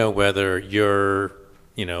want to know whether your,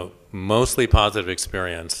 mostly positive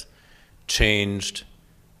experience changed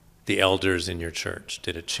the elders in your church.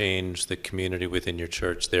 Did it change the community within your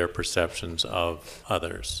church, their perceptions of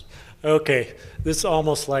others? Okay, this is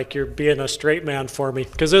almost like you're being a straight man for me,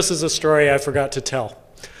 because this is a story I forgot to tell.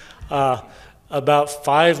 About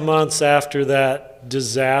 5 months after that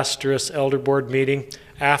disastrous elder board meeting,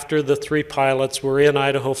 after the 3 pilots were in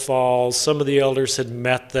Idaho Falls, some of the elders had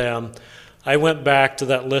met them, I went back to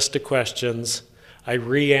that list of questions. I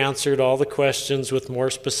re-answered all the questions with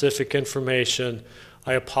more specific information.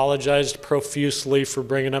 I apologized profusely for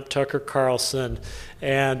bringing up Tucker Carlson,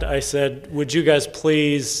 and I said, "Would you guys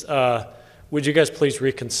please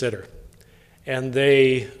reconsider?" And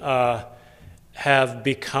they have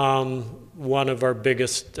become one of our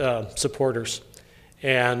biggest supporters.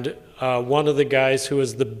 And one of the guys who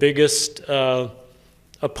was the biggest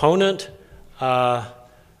opponent,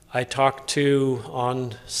 I talked to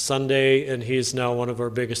on Sunday, and he's now one of our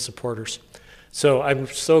biggest supporters. So I'm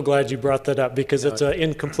so glad you brought that up, because it's an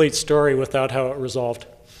incomplete story without how it resolved.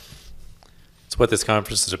 It's what this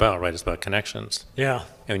conference is about, right? It's about connections. Yeah.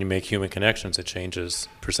 And when you make human connections, it changes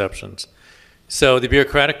perceptions. So the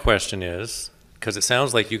bureaucratic question is, because it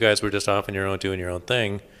sounds like you guys were just off on your own doing your own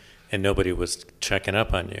thing, and nobody was checking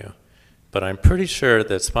up on you. But I'm pretty sure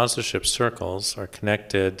that sponsorship circles are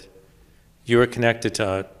connected. You are connected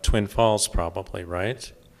to Twin Falls probably, right?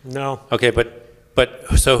 No. Okay, but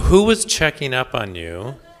so who was checking up on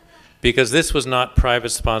you? Because this was not private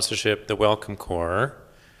sponsorship, the Welcome Corps.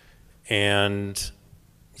 And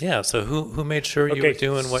yeah, so who made sure you were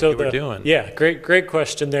doing what you were doing? Yeah, great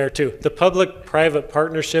question there too. The public-private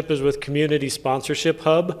partnership is with Community Sponsorship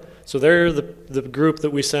Hub. So they're the group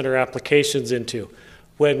that we send our applications into.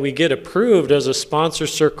 When we get approved as a sponsor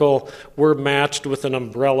circle, we're matched with an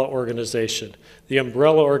umbrella organization. The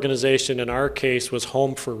umbrella organization in our case was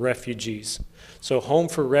Home for Refugees. So Home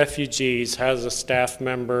for Refugees has a staff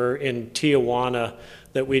member in Tijuana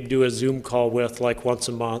that we'd do a Zoom call with like once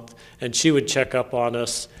a month, and she would check up on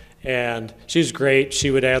us, and she's great.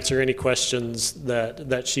 She would answer any questions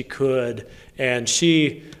that she could, and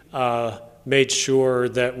she made sure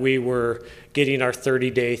that we were getting our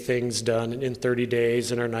 30-day things done in 30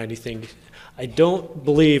 days and our 90 things. I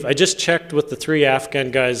just checked with the 3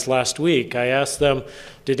 Afghan guys last week. I asked them,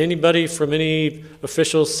 did anybody from any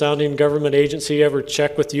official sounding government agency ever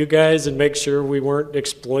check with you guys and make sure we weren't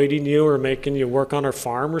exploiting you or making you work on our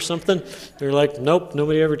farm or something? They're like, nope,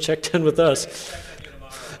 nobody ever checked in with us.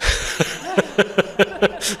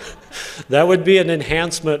 That would be an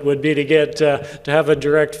enhancement, would be to get to have a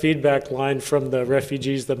direct feedback line from the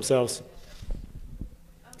refugees themselves.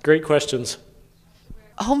 Great questions.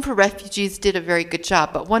 Home for Refugees did a very good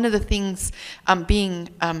job, but one of the things, being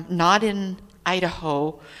not in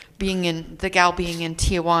Idaho, being in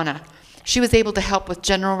Tijuana, she was able to help with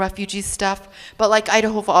general refugee stuff, but like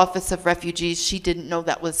Idaho Office of Refugees, she didn't know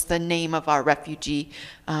that was the name of our refugee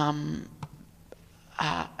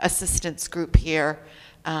assistance group here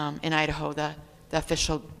in Idaho, the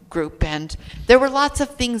official group. And there were lots of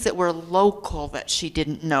things that were local that she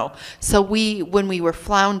didn't know. So when we were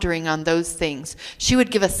floundering on those things, she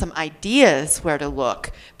would give us some ideas where to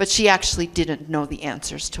look, but she actually didn't know the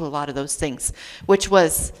answers to a lot of those things, which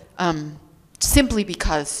was simply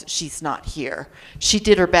because she's not here. She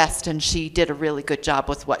did her best, and she did a really good job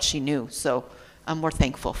with what she knew. So we're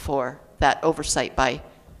thankful for that oversight by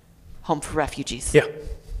Home for Refugees. Yeah.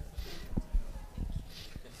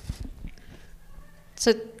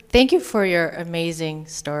 So thank you for your amazing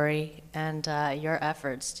story and your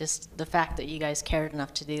efforts. Just the fact that you guys cared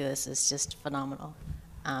enough to do this is just phenomenal.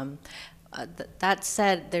 That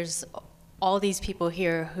said, there's all these people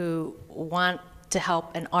here who want to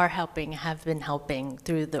help and are helping, have been helping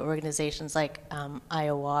through the organizations like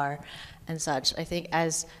IOR and such. I think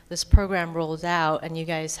as this program rolls out, and you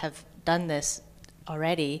guys have done this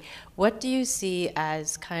already, what do you see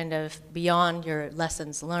as kind of beyond your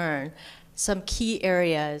lessons learned, some key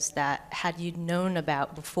areas that had you known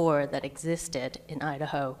about before that existed in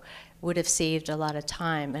Idaho would have saved a lot of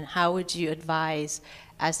time? And how would you advise,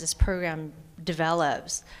 as this program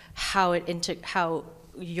develops, how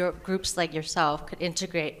your groups like yourself could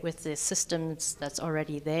integrate with the systems that's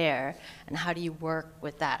already there, and how do you work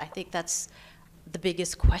with that? I think that's the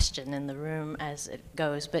biggest question in the room as it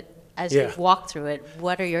goes, but as you walk through it,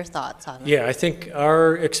 what are your thoughts on that? Yeah, I think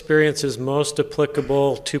our experience is most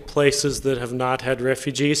applicable to places that have not had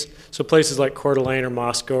refugees, so places like Coeur d'Alene or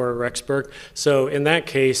Moscow or Rexburg. So in that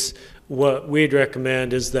case, what we'd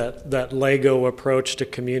recommend is that Lego approach to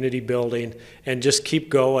community building, and just keep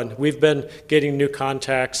going. We've been getting new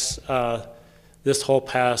contacts this whole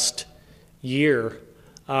past year.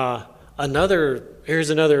 Here's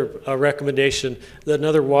another recommendation.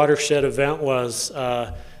 Another watershed event was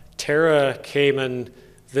Tara came and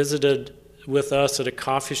visited with us at a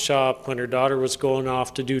coffee shop when her daughter was going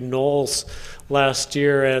off to do Knowles last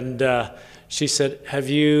year, and she said, "Have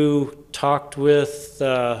you talked with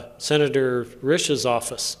Senator Risch's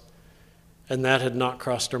office?" And that had not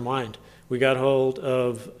crossed her mind. We got hold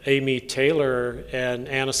of Amy Taylor and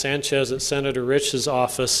Anna Sanchez at Senator Risch's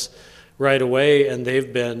office right away, and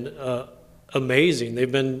they've been amazing.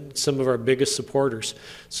 They've been some of our biggest supporters.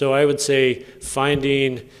 So I would say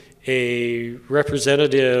finding a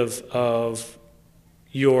representative of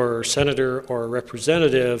your senator or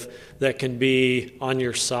representative that can be on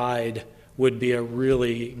your side would be a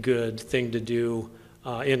really good thing to do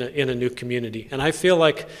in a new community. And I feel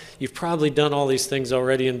like you've probably done all these things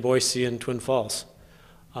already in Boise and Twin Falls.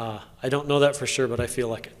 I don't know that for sure, but I feel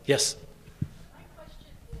like it. Yes? My question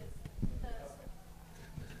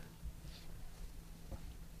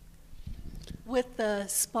is, with the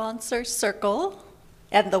sponsor circle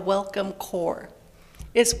and the Welcome Corps,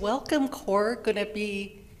 is Welcome Corps going to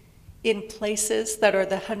be in places that are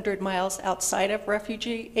the 100 miles outside of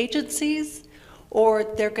refugee agencies, or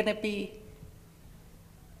they're going to be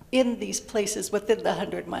in these places within the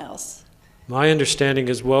 100 miles? My understanding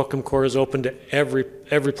is Welcome Corps is open to every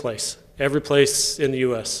place in the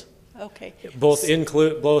U.S. Okay. Both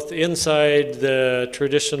inside the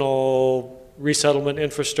traditional resettlement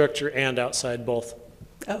infrastructure and outside both.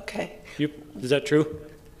 Okay. Is that true?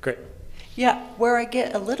 Great. Yeah, where I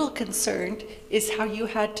get a little concerned is how you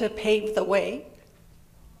had to pave the way.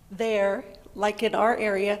 There, like in our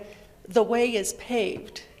area, the way is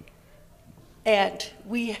paved. And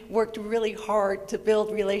we worked really hard to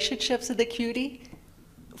build relationships in the community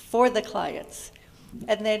for the clients.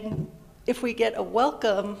 And then if we get a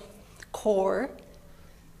Welcome Corps,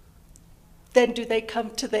 then do they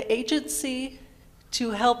come to the agency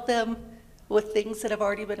to help them with things that have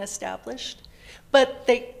already been established? But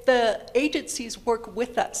the agencies work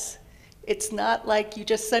with us. It's not like you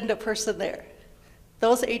just send a person there.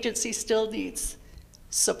 Those agencies still needs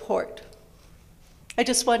support. I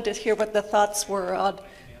just wanted to hear what the thoughts were on.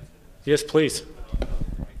 Yes, please.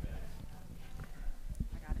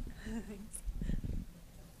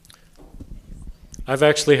 I've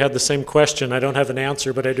actually had the same question. I don't have an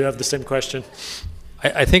answer, but I do have the same question.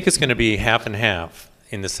 I think it's going to be half and half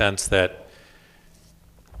in the sense that,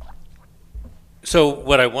 so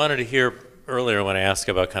what I wanted to hear earlier when I asked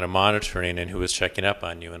about kind of monitoring and who was checking up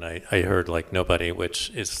on you, and I heard like nobody, which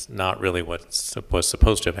is not really what was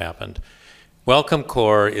supposed to have happened. Welcome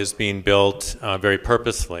Corps is being built very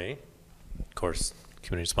purposefully, of course,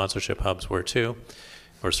 community sponsorship hubs were too,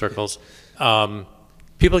 or circles.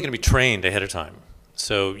 People are going to be trained ahead of time.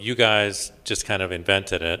 So you guys just kind of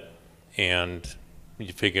invented it and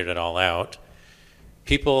you figured it all out.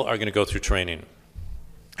 People are going to go through training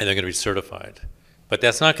and they're going to be certified. But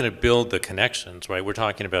that's not going to build the connections, right? We're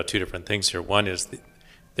talking about two different things here. One is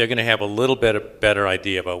they're going to have a little bit better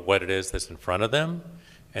idea about what it is that's in front of them,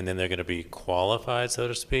 and then they're going to be qualified, so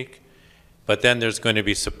to speak. But then there's going to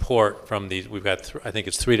be support from these. We've got, I think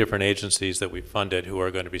it's 3 different agencies that we've funded who are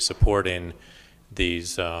going to be supporting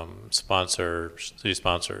these sponsors.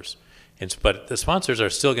 But the sponsors are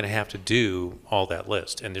still going to have to do all that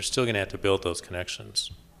list, and they're still going to have to build those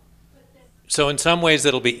connections. So in some ways,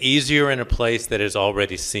 it'll be easier in a place that has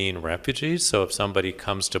already seen refugees. So if somebody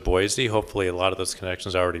comes to Boise, hopefully a lot of those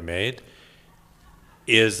connections are already made.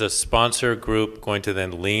 Is a sponsor group going to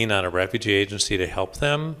then lean on a refugee agency to help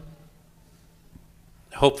them?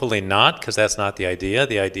 Hopefully not, because that's not the idea.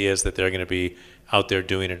 The idea is that they're going to be out there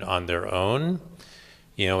doing it on their own.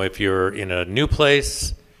 You know, if you're in a new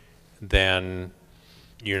place, then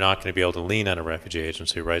you're not going to be able to lean on a refugee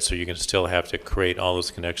agency, right? So you're going to still have to create all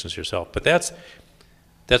those connections yourself. But that's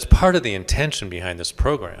part of the intention behind this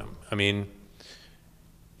program. I mean,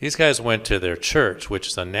 these guys went to their church, which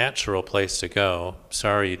is a natural place to go.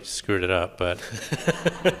 Sorry you screwed it up, but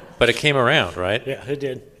but it came around, right? Yeah, it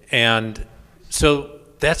did. And so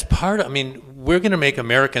that's part of, I mean, we're going to make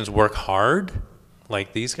Americans work hard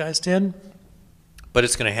like these guys did, but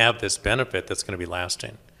it's going to have this benefit that's going to be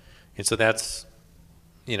lasting. And so that's,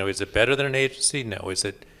 you know, is it better than an agency? No. Is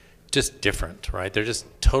it just different, right? They're just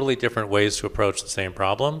totally different ways to approach the same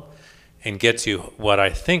problem and get you what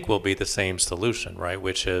I think will be the same solution, right?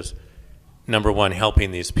 Which is, number one,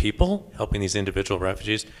 helping these people, helping these individual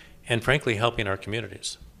refugees, and frankly, helping our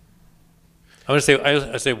communities. I want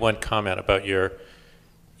to say one comment about you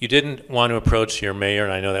didn't want to approach your mayor,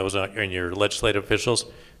 and I know that was in your legislative officials,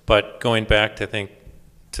 but going back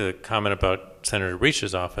to comment about Senator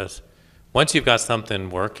Reach's office, once you've got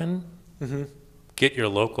something working, get your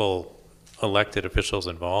local elected officials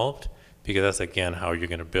involved, because that's, again, how you're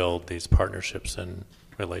going to build these partnerships and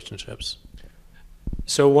relationships.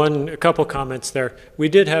 So a couple comments there. We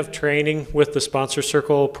did have training with the Sponsor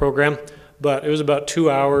Circle program, but it was about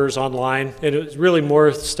 2 hours online, and it was really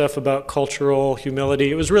more stuff about cultural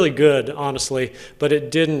humility. It was really good, honestly, but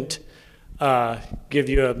it didn't give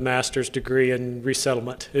you a master's degree in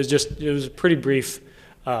resettlement. It was a pretty brief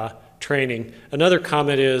training. Another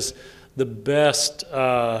comment is the best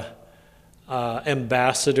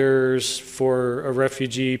ambassadors for a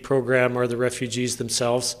refugee program are the refugees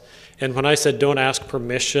themselves. And when I said don't ask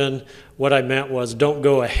permission, what I meant was don't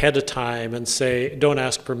go ahead of time and say don't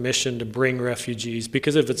ask permission to bring refugees,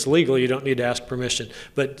 because if it's legal, you don't need to ask permission.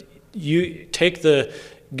 But you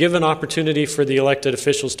give an opportunity for the elected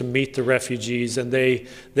officials to meet the refugees, and they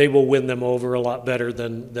will win them over a lot better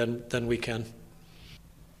than we can.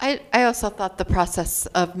 I also thought the process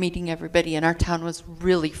of meeting everybody in our town was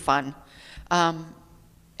really fun. And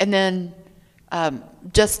then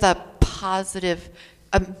just the positive,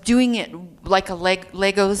 doing it like a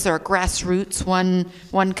Legos or grassroots,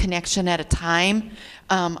 one connection at a time.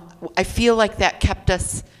 I feel like that kept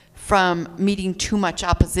us from meeting too much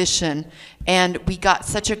opposition, and we got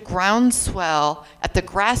such a groundswell at the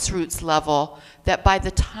grassroots level that by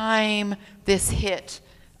the time this hit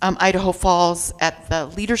Idaho Falls at the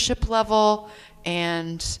leadership level,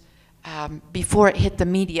 and before it hit the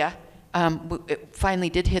media, it finally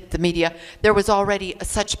did hit the media, there was already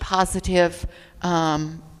such positive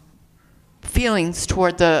feelings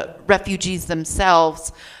toward the refugees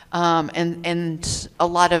themselves, and a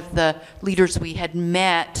lot of the leaders we had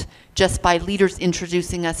met, just by leaders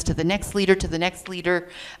introducing us to the next leader,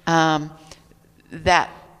 that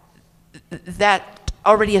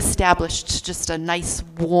already established just a nice,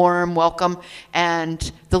 warm welcome,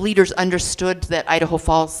 and the leaders understood that Idaho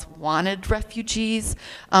Falls wanted refugees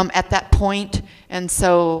at that point, and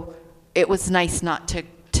so it was nice not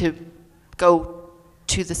to go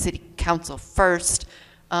to the city council first,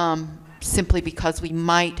 simply because we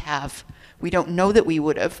don't know that we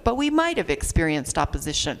would have, but we might have experienced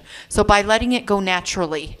opposition. So by letting it go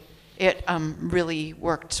naturally, it really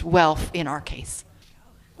worked well in our case.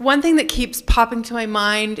 One thing that keeps popping to my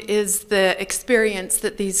mind is the experience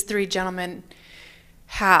that these 3 gentlemen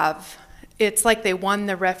have. It's like they won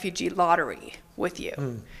the refugee lottery with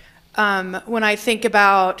you. When I think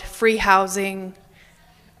about free housing,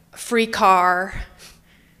 free car,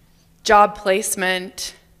 job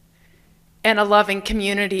placement, and a loving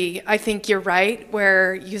community, I think you're right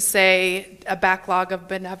where you say a backlog of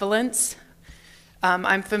benevolence.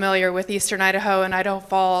 I'm familiar with Eastern Idaho and Idaho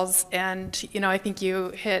Falls, and I think you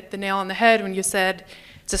hit the nail on the head when you said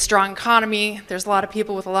it's a strong economy. There's a lot of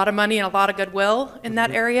people with a lot of money and a lot of goodwill in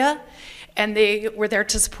that area, and they were there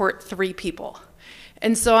to support 3 people.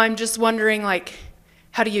 And so I'm just wondering,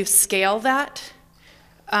 how do you scale that?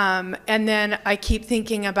 And then I keep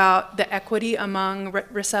thinking about the equity among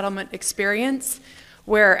resettlement experience,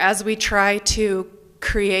 where as we try to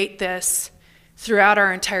create this throughout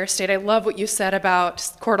our entire state, I love what you said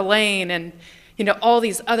about Coeur d'Alene and all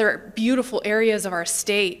these other beautiful areas of our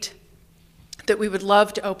state that we would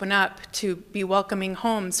love to open up to be welcoming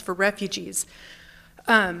homes for refugees.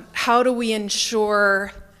 How do we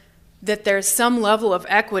ensure that there's some level of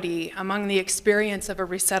equity among the experience of a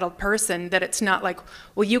resettled person, that it's not like,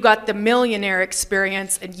 well, you got the millionaire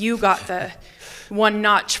experience and you got the one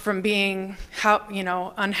notch from being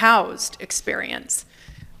unhoused experience?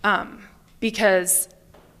 Because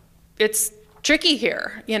it's tricky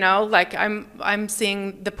here, I'm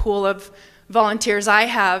seeing the pool of volunteers I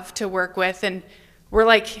have to work with, and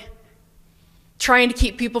we're trying to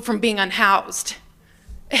keep people from being unhoused.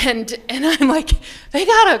 And I'm like, they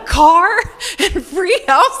got a car and free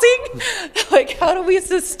housing? How do we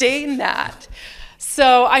sustain that?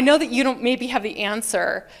 So I know that you don't maybe have the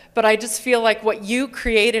answer, but I just feel like what you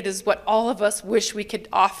created is what all of us wish we could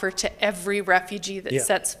offer to every refugee that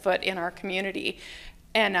sets foot in our community.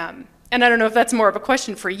 And I don't know if that's more of a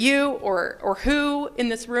question for you or who in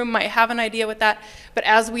this room might have an idea with that, but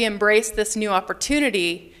as we embrace this new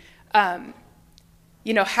opportunity,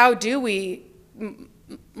 how do we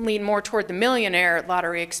lean more toward the millionaire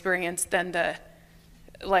lottery experience than the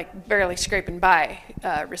barely scraping by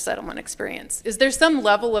resettlement experience? Is there some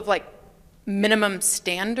level of minimum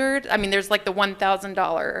standard? I mean, there's the $1,000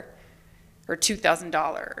 or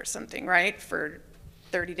 $2,000 or something, right? For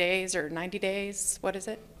 30 days or 90 days, what is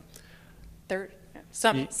it?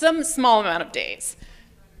 Some small amount of days.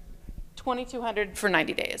 2,200 for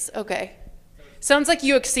 90 days, okay. Sounds like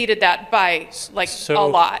you exceeded that by a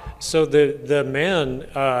lot. So the men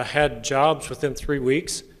had jobs within 3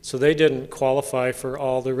 weeks, so they didn't qualify for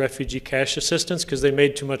all the refugee cash assistance because they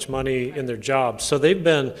made too much money in their jobs. So they've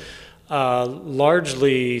been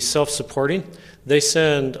largely self-supporting. They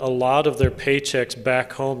send a lot of their paychecks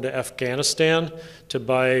back home to Afghanistan to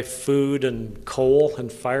buy food and coal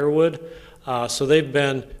and firewood. So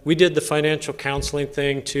we did the financial counseling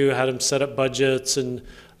thing too, had them set up budgets, and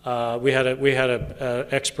we had a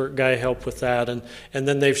expert guy help with that, and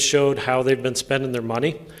then they've showed how they've been spending their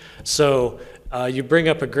money. So you bring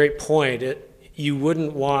up a great point. You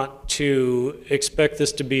wouldn't want to expect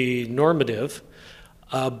this to be normative,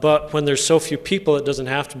 but when there's so few people, it doesn't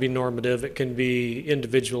have to be normative. It can be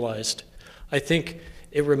individualized. I think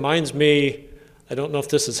it reminds me, I don't know if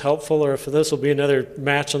this is helpful or if this will be another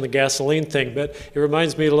match on the gasoline thing, but it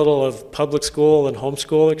reminds me a little of public school and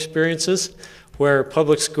homeschool experiences, where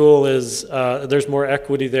public school is, there's more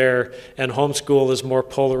equity there, and homeschool is more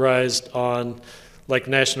polarized on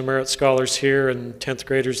National Merit Scholars here and 10th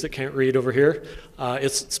graders that can't read over here.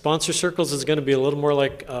 It's sponsor circles is going to be a little more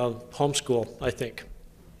like homeschool, I think.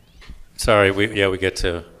 Sorry, we get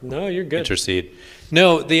to No, you're good. intercede.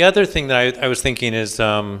 No, the other thing that I was thinking is,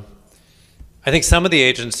 I think some of the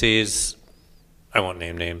agencies, I won't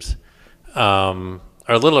name names, are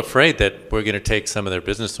a little afraid that we're going to take some of their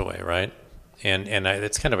business away, right? And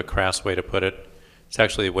it's kind of a crass way to put it. It's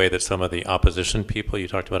actually the way that some of the opposition people, you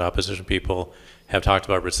talked about opposition people, have talked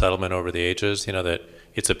about resettlement over the ages, that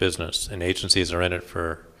it's a business and agencies are in it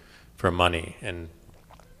for money. And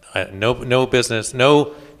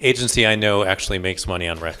no agency I know actually makes money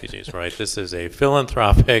on refugees, right? This is a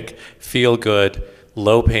philanthropic, feel-good,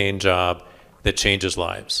 low-paying job that changes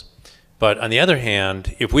lives. But on the other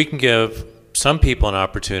hand, if we can give some people an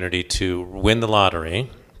opportunity to win the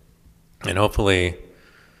lottery, and hopefully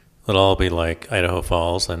it'll all be like Idaho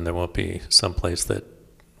Falls and there won't be some place that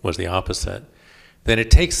was the opposite, then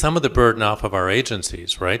it takes some of the burden off of our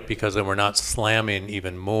agencies, right? Because then we're not slamming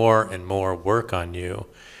even more and more work on you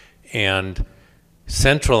and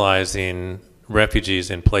centralizing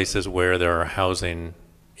refugees in places where there are housing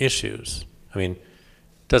issues. I mean,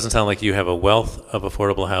 it doesn't sound like you have a wealth of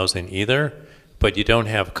affordable housing either, but you don't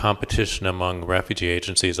have competition among refugee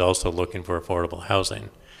agencies also looking for affordable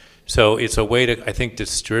housing. So it's a way to, I think,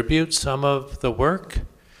 distribute some of the work.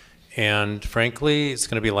 And frankly, it's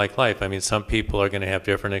going to be like life. I mean, some people are going to have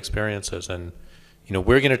different experiences. And,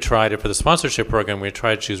 we're going to try to, for the sponsorship program, we're going to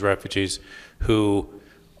try to choose refugees who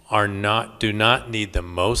do not need the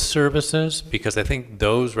most services, because I think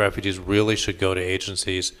those refugees really should go to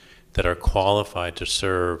agencies that are qualified to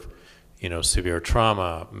serve, severe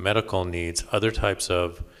trauma, medical needs, other types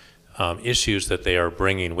of issues that they are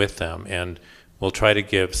bringing with them. And we'll try to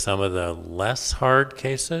give some of the less hard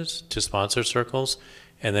cases to sponsor circles,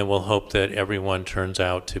 and then we'll hope that everyone turns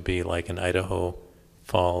out to be like an Idaho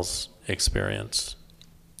Falls experience.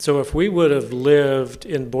 So if we would have lived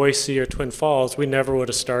in Boise or Twin Falls, we never would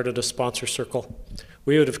have started a sponsor circle.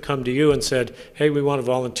 We would have come to you and said, hey, we want to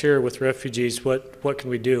volunteer with refugees. What can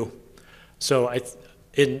we do? So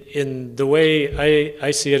in the way I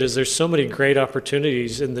see it is there's so many great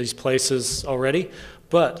opportunities in these places already,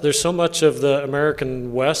 but there's so much of the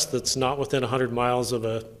American West that's not within 100 miles of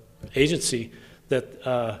a agency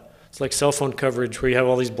that it's like cell phone coverage where you have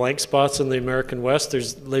all these blank spots in the American West.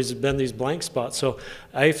 There's been these blank spots. So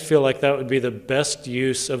I feel like that would be the best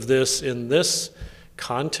use of this in this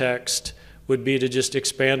context would be to just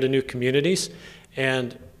expand to new communities.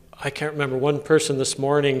 And I can't remember, one person this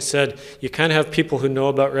morning said, you kind of have people who know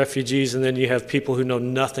about refugees and then you have people who know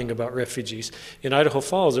nothing about refugees. In Idaho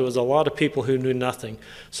Falls, it was a lot of people who knew nothing.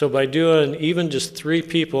 So by doing even just 3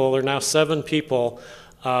 people, or now 7 people,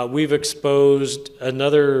 we've exposed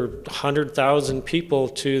another 100,000 people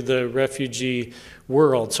to the refugee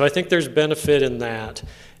world. So I think there's benefit in that.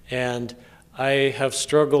 And I have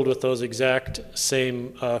struggled with those exact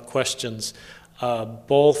same questions,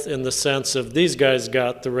 both in the sense of these guys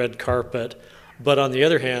got the red carpet, but on the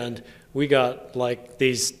other hand, we got like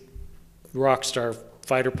these rock star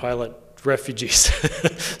fighter pilot refugees.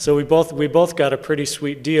 So we both got a pretty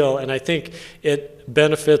sweet deal, and I think it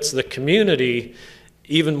benefits the community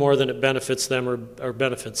even more than it benefits them or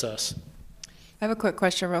benefits us. I have a quick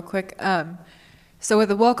question real quick. So with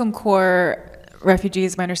the Welcome Corps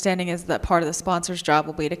refugees, my understanding is that part of the sponsor's job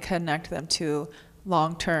will be to connect them to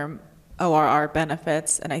long-term ORR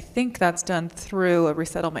benefits, and I think that's done through a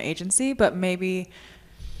resettlement agency, but maybe...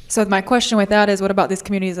 So my question with that is, what about these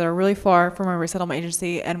communities that are really far from a resettlement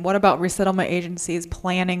agency, and what about resettlement agencies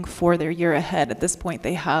planning for their year ahead? At this point,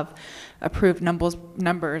 they have approved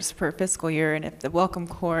numbers for fiscal year, and if the Welcome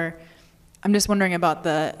Corps, I'm just wondering about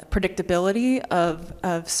the predictability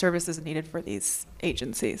of services needed for these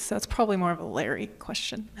agencies. So it's probably more of a Larry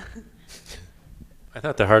question. I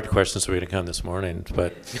thought the hard questions were going to come this morning,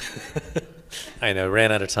 but I know,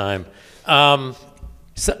 ran out of time.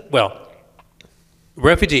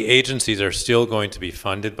 Refugee agencies are still going to be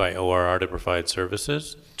funded by ORR to provide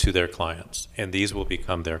services to their clients, and these will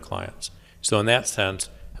become their clients. So in that sense,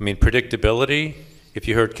 I mean, predictability, if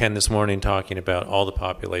you heard Ken this morning talking about all the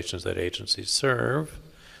populations that agencies serve,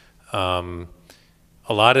 a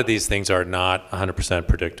lot of these things are not 100%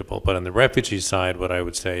 predictable. But on the refugee side, what I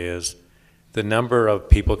would say is the number of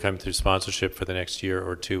people coming through sponsorship for the next year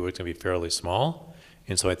or two is going to be fairly small.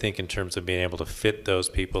 And so I think in terms of being able to fit those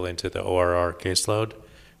people into the ORR caseload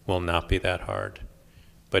will not be that hard.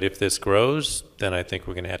 But if this grows, then I think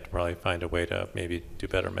we're going to have to probably find a way to maybe do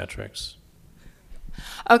better metrics.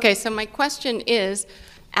 Okay, so my question is,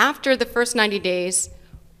 after the first 90 days,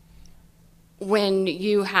 when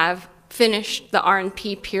you have finished the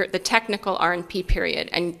R&P period, the technical R&P period,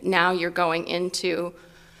 and now you're going into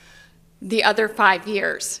the other 5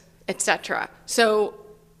 years, etc. So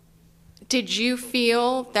did you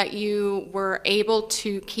feel that you were able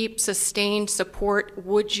to keep sustained support?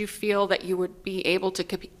 Would you feel that you would be able to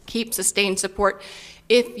keep sustained support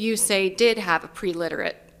if you, say, did have a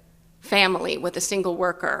pre-literate family with a single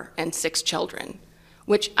worker and 6 children?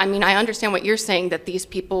 Which, I mean, I understand what you're saying, that these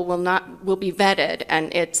people will be vetted,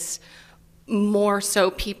 and it's more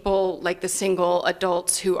so people like the single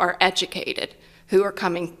adults who are educated, who are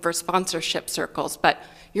coming for sponsorship circles, but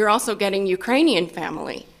you're also getting Ukrainian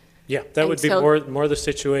family. Yeah, that would be more the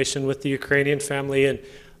situation with the Ukrainian family. And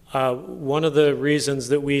one of the reasons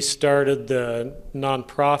that we started the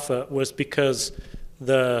nonprofit was because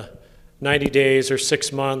the 90 days or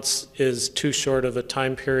 6 months is too short of a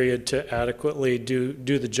time period to adequately do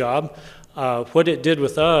the job. What it did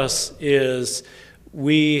with us is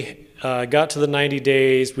we got to the 90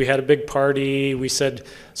 days, we had a big party, we said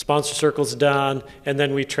sponsor circle's done, and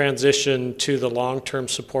then we transitioned to the long-term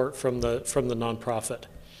support from the nonprofit.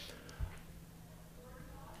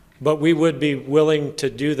 But we would be willing to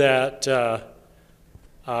do that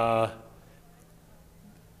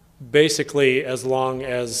basically as long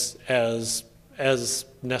as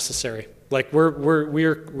necessary. Like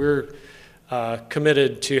we're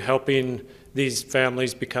committed to helping these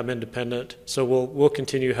families become independent. So we'll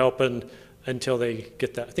continue helping until they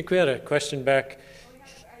get that. I think we had a question back.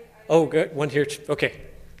 Oh, good. One here. Okay.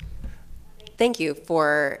 Thank you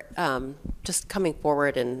for just coming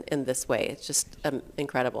forward in this way. It's just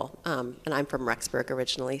incredible. And I'm from Rexburg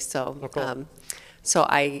originally, so so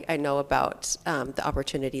I know about the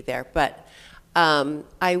opportunity there. But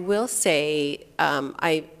I will say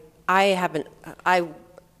I I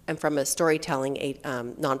am from a storytelling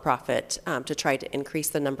nonprofit to try to increase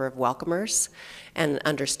the number of welcomers and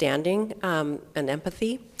understanding and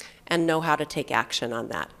empathy, and know how to take action on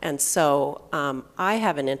that. And so I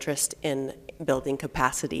have an interest in building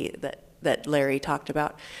capacity that Larry talked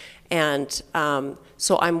about. And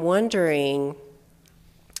so I'm wondering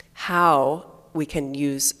how we can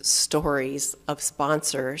use stories of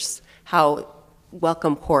sponsors, how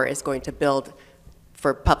Welcome Port is going to build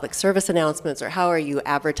for public service announcements, or how are you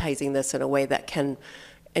advertising this in a way that can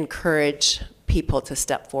encourage people to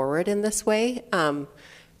step forward in this way?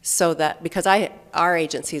 So that, because our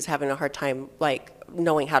agency is having a hard time like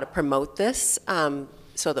knowing how to promote this,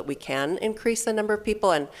 so that we can increase the number of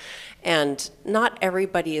people, and not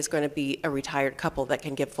everybody is going to be a retired couple that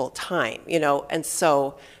can give full time, and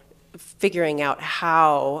so figuring out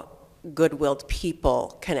how good-willed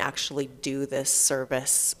people can actually do this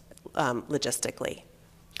service logistically.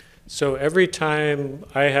 So every time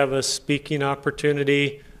I have a speaking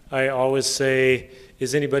opportunity, I always say,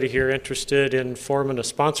 is anybody here interested in forming a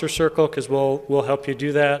sponsor circle? Because we'll help you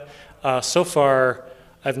do that. So far,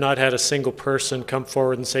 I've not had a single person come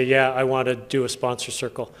forward and say, yeah, I want to do a sponsor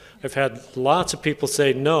circle. I've had lots of people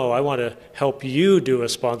say, no, I want to help you do a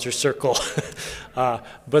sponsor circle.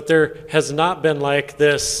 But there has not been like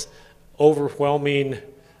this overwhelming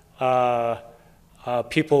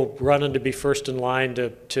people running to be first in line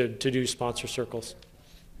to do sponsor circles.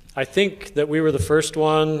 I think that we were the first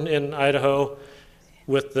one in Idaho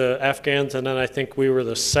with the Afghans, and then I think we were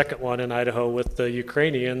the second one in Idaho with the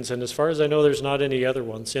Ukrainians, and as far as I know, there's not any other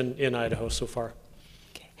ones in Idaho so far.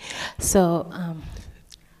 Okay. So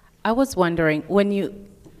I was wondering, when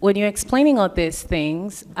you're explaining all these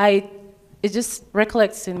things, it just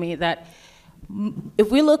recollects to me that if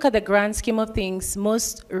we look at the grand scheme of things,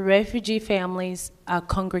 most refugee families are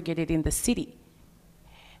congregated in the city,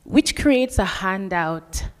 which creates a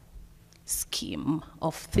handout scheme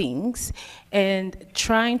of things, and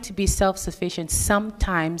trying to be self-sufficient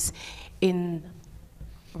sometimes in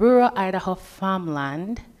rural Idaho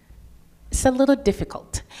farmland is a little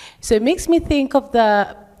difficult. So it makes me think of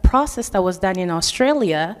the process that was done in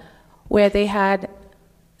Australia, where they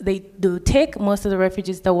do take most of the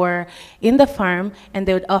refugees that were in the farm, and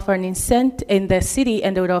they would offer an incentive in the city,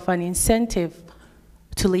 and they would offer an incentive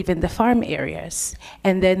to live in the farm areas.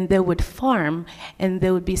 And then they would farm, and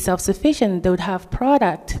they would be self-sufficient. They would have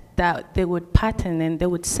product that they would patent, and they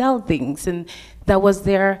would sell things, and that was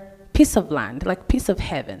their piece of land, like piece of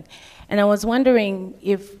heaven. And I was wondering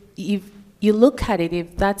if you look at it,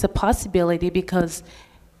 if that's a possibility, because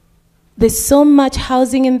there's so much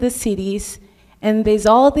housing in the cities, and there's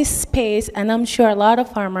all this space, and I'm sure a lot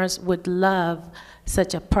of farmers would love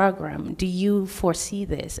such a program. Do you foresee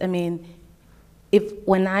this? I mean,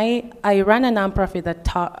 when I run a nonprofit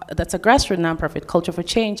that's a grassroots nonprofit, Culture for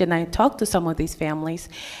Change, and I talk to some of these families,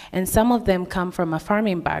 and some of them come from a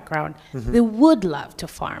farming background. Mm-hmm. They would love to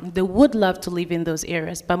farm. They would love to live in those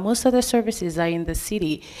areas, but most of the services are in the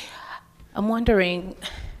city. I'm wondering,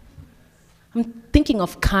 I'm thinking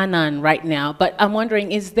of Canaan right now, but I'm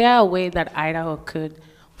wondering, is there a way that Idaho could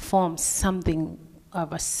form something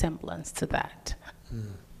of a semblance to that?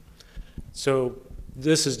 So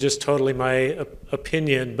this is just totally my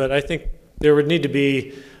opinion, but I think there would need to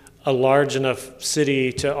be a large enough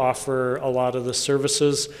city to offer a lot of the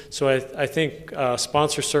services. So I think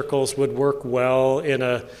sponsor circles would work well in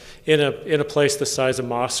a place the size of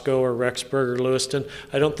Moscow or Rexburg or Lewiston.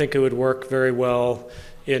 I don't think it would work very well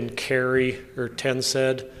in Cary or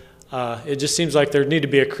Tensed. It just seems like there need to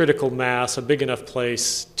be a critical mass, a big enough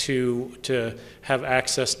place to have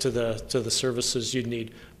access to the services you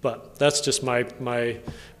need. But that's just my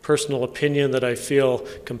personal opinion that I feel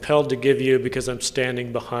compelled to give you because I'm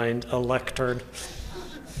standing behind a lectern.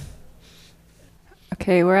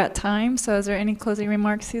 Okay, we're at time, so is there any closing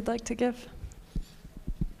remarks you'd like to give?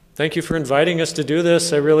 Thank you for inviting us to do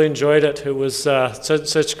this. I really enjoyed it. It was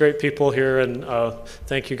such great people here, and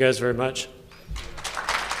thank you guys very much.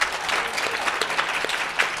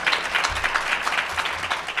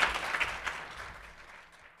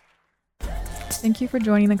 Thank you for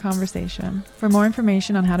joining the conversation. For more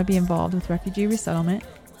information on how to be involved with refugee resettlement,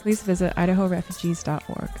 please visit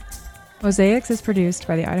idahorefugees.org. Mosaics is produced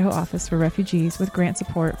by the Idaho Office for Refugees with grant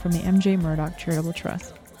support from the M.J. Murdoch Charitable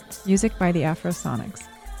Trust. Music by the Afrosonics.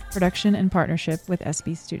 Production in partnership with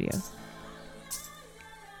SB Studios.